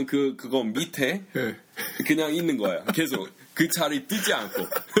남자들은 그냥 그거 밑에 그냥 있는 거예요. 계속. 그 자리 뛰지 않고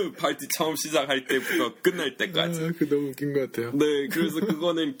파티 처음 시작할 때부터 끝날 때까지. 그 너무 웃긴 것 같아요. 네, 그래서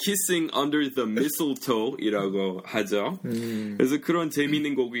그거는 Kissing Under the Mistletoe이라고 하죠. 그래서 그런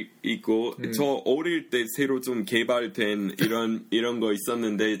재미있는 곡이 있고 저 어릴 때 새로 좀 개발된 이런 거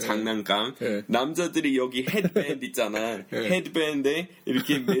있었는데 장난감. 남자들이 여기 헤드밴드 있잖아. 헤드밴드에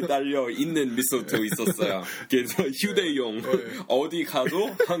이렇게 매달려 있는 미스틀토 있었어요. 그래서 휴대용 어디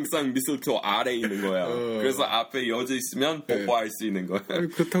가도 항상 미스틀토 아래에 있는 거야. 그래서 앞에 여자 있으면 뽀뽀할 수 있는 거야. 아니,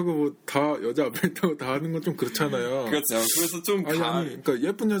 그렇다고 뭐 다 여자 앞에 있다고 다 하는 건 좀 그렇잖아요. 그렇죠. 그래서 좀 그러니까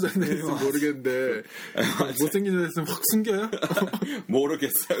예쁜 여자인데 모르겠는데 못생긴 여자였으면 확 숨겨요?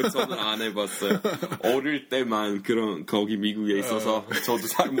 모르겠어요. 저는 안 해봤어요. 어릴 때만 거기 미국에 있어서 저도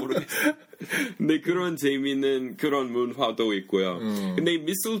잘 모르겠어요. 근데 그런 재미있는 그런 문화도 있고요. 근데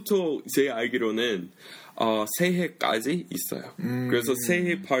미스틀토 제 알기로는 새해까지 있어요. 그래서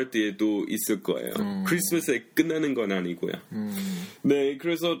새해 파티에도 있을 거예요. 크리스마스에 끝나는 건 아니고요. 네,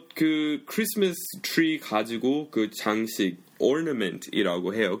 그래서 그 크리스마스 트리 가지고 그 장식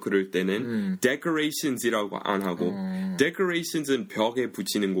ornament이라고 해요. 그럴 때는 decorations이라고 안 하고 decorations은 벽에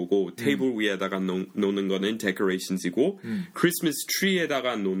붙이는 거고 테이블 위에다가 놓는 거는 decorations이고 크리스마스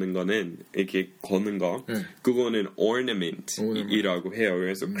트리에다가 놓는 거는 이렇게 거는 거 그거는 ornament이라고 해요.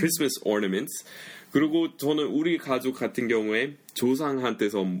 그래서 크리스마스 ornaments. 그리고 저는 우리 가족 같은 경우에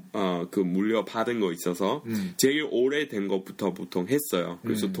조상한테서 그 물려받은 거 있어서 제일 오래된 것부터 보통 했어요.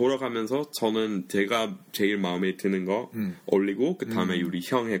 그래서 돌아가면서 저는 제가 제일 마음에 드는 거 올리고 그 다음에 우리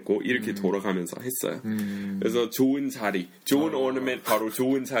형 했고 이렇게 돌아가면서 했어요. 그래서 좋은 자리, 좋은 ornament 바로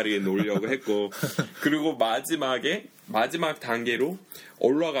좋은 자리에 놓으려고 했고 그리고 마지막 단계로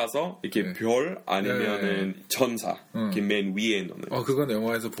올라가서 이렇게 별 아니면은 전사 이렇게 맨 위에 놓는. 그건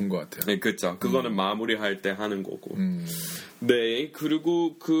영화에서 본 것 같아요. 네, 그렇죠. 그거는 마무리할 때 하는 거고. 네,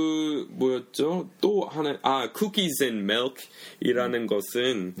 그리고 그 뭐였죠? 또 하나 cookies and milk이라는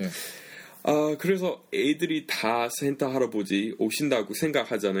것은. 그래서 애들이 다 산타 할아버지 오신다고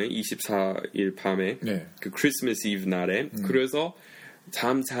생각하잖아요. 24일 밤에 그 크리스마스 이브 날에. 그래서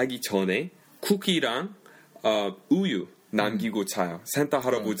잠 자기 전에 쿠키랑 우유 남기고 자요. 산타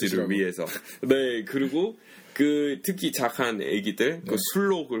할아버지를 위해서. 네, 그리고 그 특히 착한 애기들 그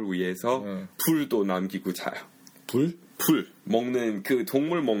술록을 위해서 풀도 남기고 자요. 불 먹는 그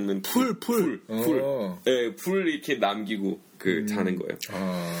동물 먹는 풀. 네, 풀 이렇게 남기고 그 자는 거예요.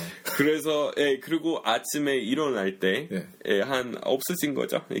 그래서 그리고 아침에 일어날 때 한 없어진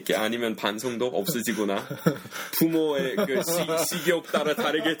거죠. 이렇게 아니면 반성도 없어지거나 부모의 그 식욕 따라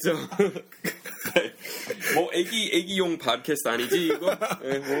다르겠죠. 뭐 애기용 팟캐스트 아니지 이거?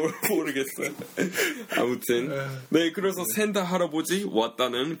 모르겠어요. 아무튼 네, 그래서 산타 할아버지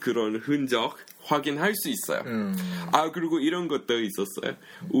왔다는 그런 흔적 확인할 수 있어요. 그리고 이런 것도 있었어요.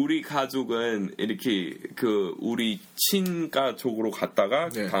 우리 가족은 이렇게 그 우리 친가 쪽으로 갔다가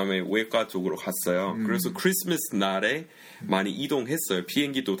다음에 외가 쪽으로 갔어요. 그래서 크리스마스 날에 많이 이동했어요.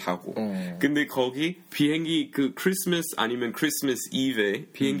 비행기도 타고. 근데 거기 비행기 그 크리스마스 아니면 크리스마스 이브에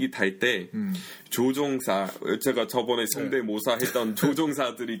비행기 탈 때 조종사, 제가 저번에 성대모사 했던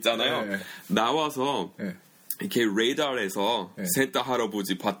조종사들 있잖아요. 나와서 이렇게 레이더에서 산타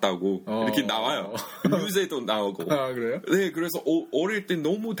할아버지 봤다고 이렇게 나와요. 뉴스에도 나오고. 그래요? 네, 그래서 어릴 때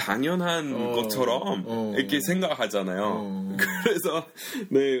너무 당연한 것처럼 이렇게 생각하잖아요. 그래서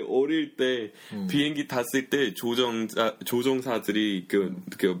네, 어릴 때 비행기 탔을 때 조종사들이 그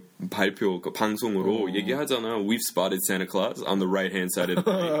발표 그 방송으로 얘기하잖아요. We've spotted Santa Claus on the right hand side of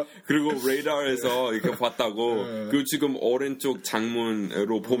the plane. 그리고 레이더에서 이렇게 봤다고. 그리고 지금 오른쪽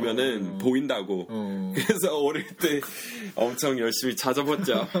창문으로 보면은 보인다고. 그래서 어릴 때 엄청 열심히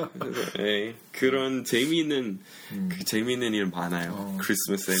찾아봤죠. 그런 재미있는 일 많아요.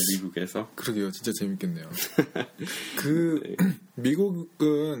 크리스마스에 미국에서. 그러게요. 진짜 재밌겠네요.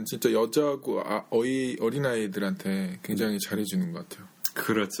 미국은 진짜 여자하고 어린아이들한테 굉장히 잘해주는 것 같아요.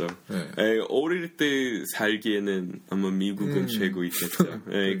 그렇죠. 어릴 때 살기에는 아마 미국은 최고 있겠죠.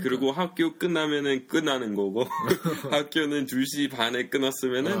 그리고 학교 끝나면은 끝나는 거고 학교는 2시 반에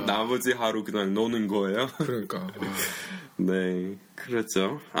끝났으면은 나머지 하루 그냥 노는 거예요. 그러니까. 네,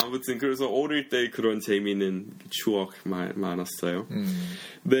 그렇죠. 아무튼 그래서 어릴 때 그런 재미있는 추억 많았어요.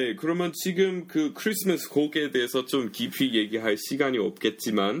 네, 그러면 지금 그 크리스마스 곡에 대해서 좀 깊이 얘기할 시간이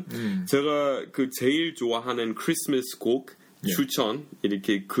없겠지만 제가 그 제일 좋아하는 크리스마스 곡 추천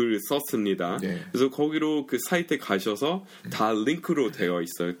이렇게 글 썼습니다. 그래서 거기로 그 사이트에 가셔서 다 링크로 되어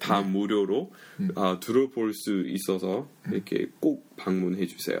있어요. 다 무료로 들어볼 수 있어서 이렇게 꼭 방문해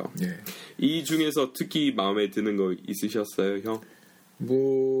주세요. 이 중에서 특히 마음에 드는 거 있으셨어요, 형?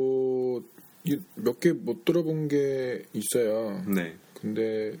 뭐 몇 개 못 들어본 게 있어요.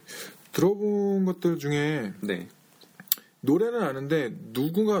 근데 들어본 것들 중에 노래는 아는데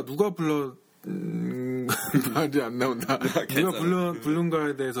누가 불러 말이 안 나온다. 누가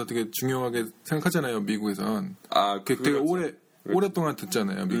부른가에 대해서 되게 중요하게 생각하잖아요. 미국에선. 되게 오랫동안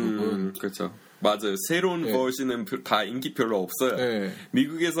듣잖아요. 미국은. 그렇죠. 맞아요. 새로운 버전은 다 인기 별로 없어요.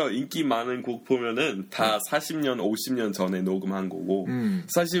 미국에서 인기 많은 곡 보면은 다 40년, 50년 전에 녹음한 거고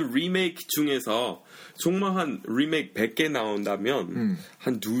사실 리메이크 중에서 정말 한 리메이크 100개 나온다면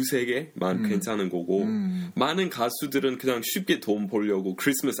한 두세 개만 괜찮은 거고 많은 가수들은 그냥 쉽게 돈 벌려고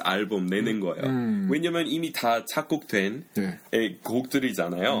크리스마스 앨범 내는 거예요. 왜냐면 이미 다 작곡된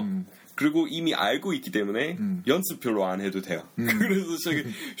곡들이잖아요. 그리고 이미 알고 있기 때문에 연습 별로 안 해도 돼요. 그래서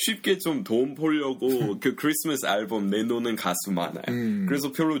쉽게 좀 돈 벌려고 그 크리스마스 앨범 내놓는 가수 많아요.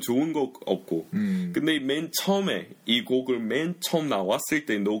 그래서 별로 좋은 곡 없고. 근데 맨 처음에 이 곡을 맨 처음 나왔을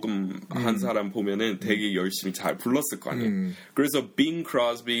때 녹음한 사람 보면은 되게 열심히 잘 불렀을 거 아니에요. 그래서 빙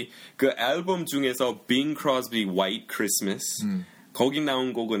크로스비 그 앨범 중에서 빙 크로스비 White Christmas 거기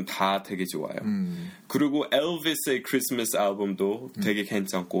나온 곡은 다 되게 좋아요. 그리고 엘비스의 크리스마스 앨범도 되게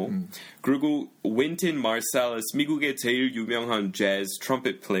괜찮고 그리고 윈튼 마르살리스 미국의 제일 유명한 재즈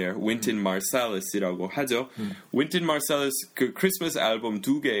트럼펫 플레이어 윈튼 마르살리스라고 하죠. 윈튼 마르살리스 그 크리스마스 앨범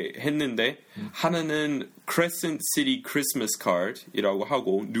 2개 했는데 하나는 Crescent City Christmas Card이라고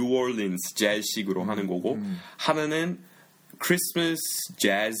하고 뉴 올린스 재즈식으로 하는 거고 하나는 크리스마스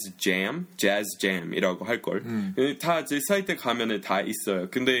재즈 잼이라고 할걸. 다 제 사이트에 가면은 다 있어요.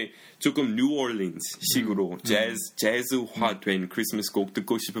 근데 조금 뉴 올린스 식으로 재즈화된 크리스마스 곡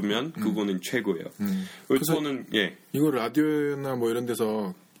듣고 싶으면 그거는 최고예요. 그래서 저는 이거 라디오나 뭐 이런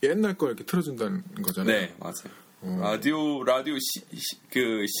데서 옛날 거 이렇게 틀어준다는 거잖아요. 네, 맞아요. 라디오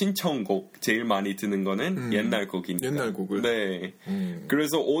그 신청곡 제일 많이 듣는 거는 옛날 곡이니까. 옛날 곡을. 네.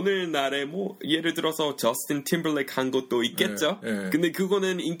 그래서 오늘날에 뭐 예를 들어서 저스틴 팀벌레이크 한 것도 있겠죠. 근데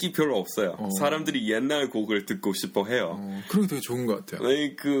그거는 인기 별로 없어요. 사람들이 옛날 곡을 듣고 싶어 해요. 그런 게 되게 좋은 것 같아요.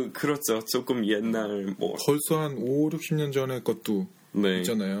 네, 그렇죠. 조금 옛날 뭐 벌써 한 5, 60년 전의 것도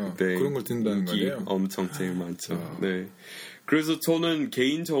있잖아요. 그런 걸 듣는다는 거예요. 엄청 제일 많죠. 네. 그래서 저는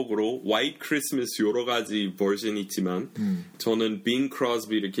개인적으로 White Christmas 여러 가지 버전이 있지만 저는 빙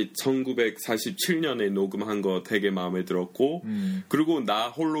크로스비 이렇게 1947년에 녹음한 거 되게 마음에 들었고 그리고 나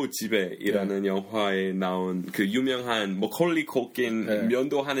홀로 집에이라는 영화에 나온 그 유명한 콜리 코킨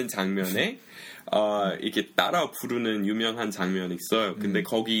면도하는 장면에 이렇게 따라 부르는 유명한 장면이 있어요. 근데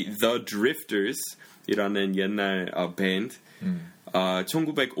거기 The Drifters이라는 옛날 밴드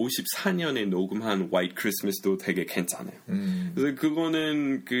 1954년에 녹음한 White Christmas도 되게 괜찮아요. 그래서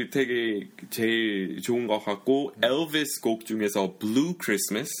그거는 그 되게 제일 좋은 것 같고 엘비스 곡 중에서 Blue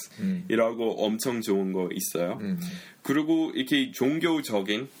Christmas이라고 엄청 좋은 거 있어요. 그리고 이렇게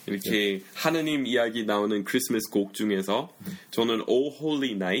종교적인 이렇게 하느님 이야기 나오는 크리스마스 곡 중에서 저는 Oh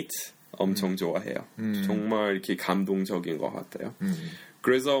Holy Night 엄청 좋아해요. 정말 이렇게 감동적인 것 같아요.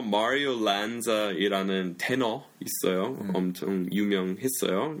 그래서 마리오 란자이라는 테너 있어요. 엄청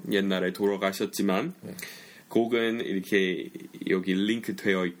유명했어요. 옛날에 돌아가셨지만 곡은 이렇게 여기 링크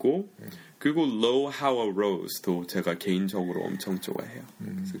되어 있고 그리고 Low How a Rose도 제가 개인적으로 엄청 좋아해요.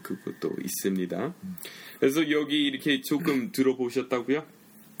 그래서 그것도 있습니다. 그래서 여기 이렇게 조금 들어보셨다고요?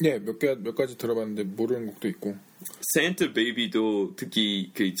 네, 몇 가지 들어봤는데 모르는 곡도 있고. Santa Baby도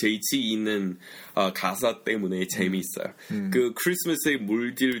특히 그 재치 있는 가사 때문에 재미있어요. 그 크리스마스에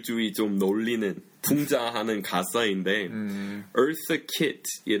물질주의 좀 놀리는 풍자하는 가사인데 Eartha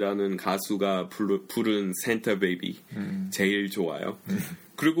Kitt이라는 가수가 부른 Santa Baby 제일 좋아요.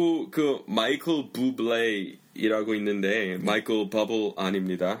 그리고 그 마이클 부블레이라고 있는데 마이클 버블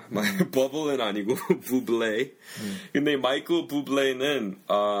아닙니다. 버블은 아니고 부블레이. 근데 마이클 부블레이는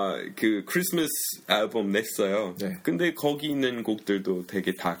그 크리스마스 앨범 냈어요. 근데 거기 있는 곡들도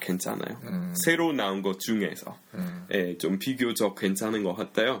되게 다 괜찮아요. 새로 나온 것 중에서 좀 비교적 괜찮은 것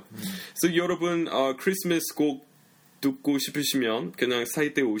같아요. 그래서 여러분 크리스마스 곡 듣고 싶으시면 그냥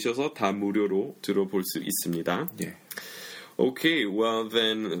사이트에 오셔서 다 무료로 들어볼 수 있습니다. 오케이, well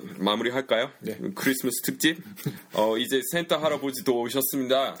then 마무리할까요? 크리스마스 특집. 이제 산타 할아버지도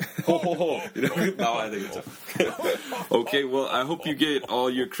오셨습니다. 호호호 이렇게 나와야 되겠죠. Okay, well I hope you get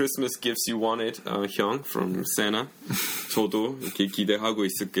all your Christmas gifts you wanted, 형, from Santa. 저도 이렇게 기대하고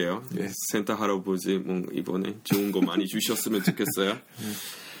있을게요. 산타 할아버지 뭐 이번에 좋은 거 많이 주셨으면 좋겠어요.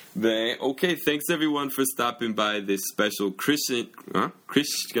 네, okay. Thanks everyone for stopping by this special Christian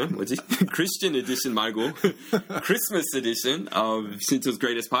edition 말고 Christmas edition of Shinto's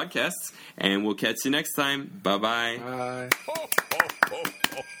Greatest Podcast, and we'll catch you next time. Bye bye.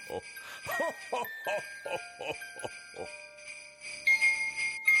 Bye.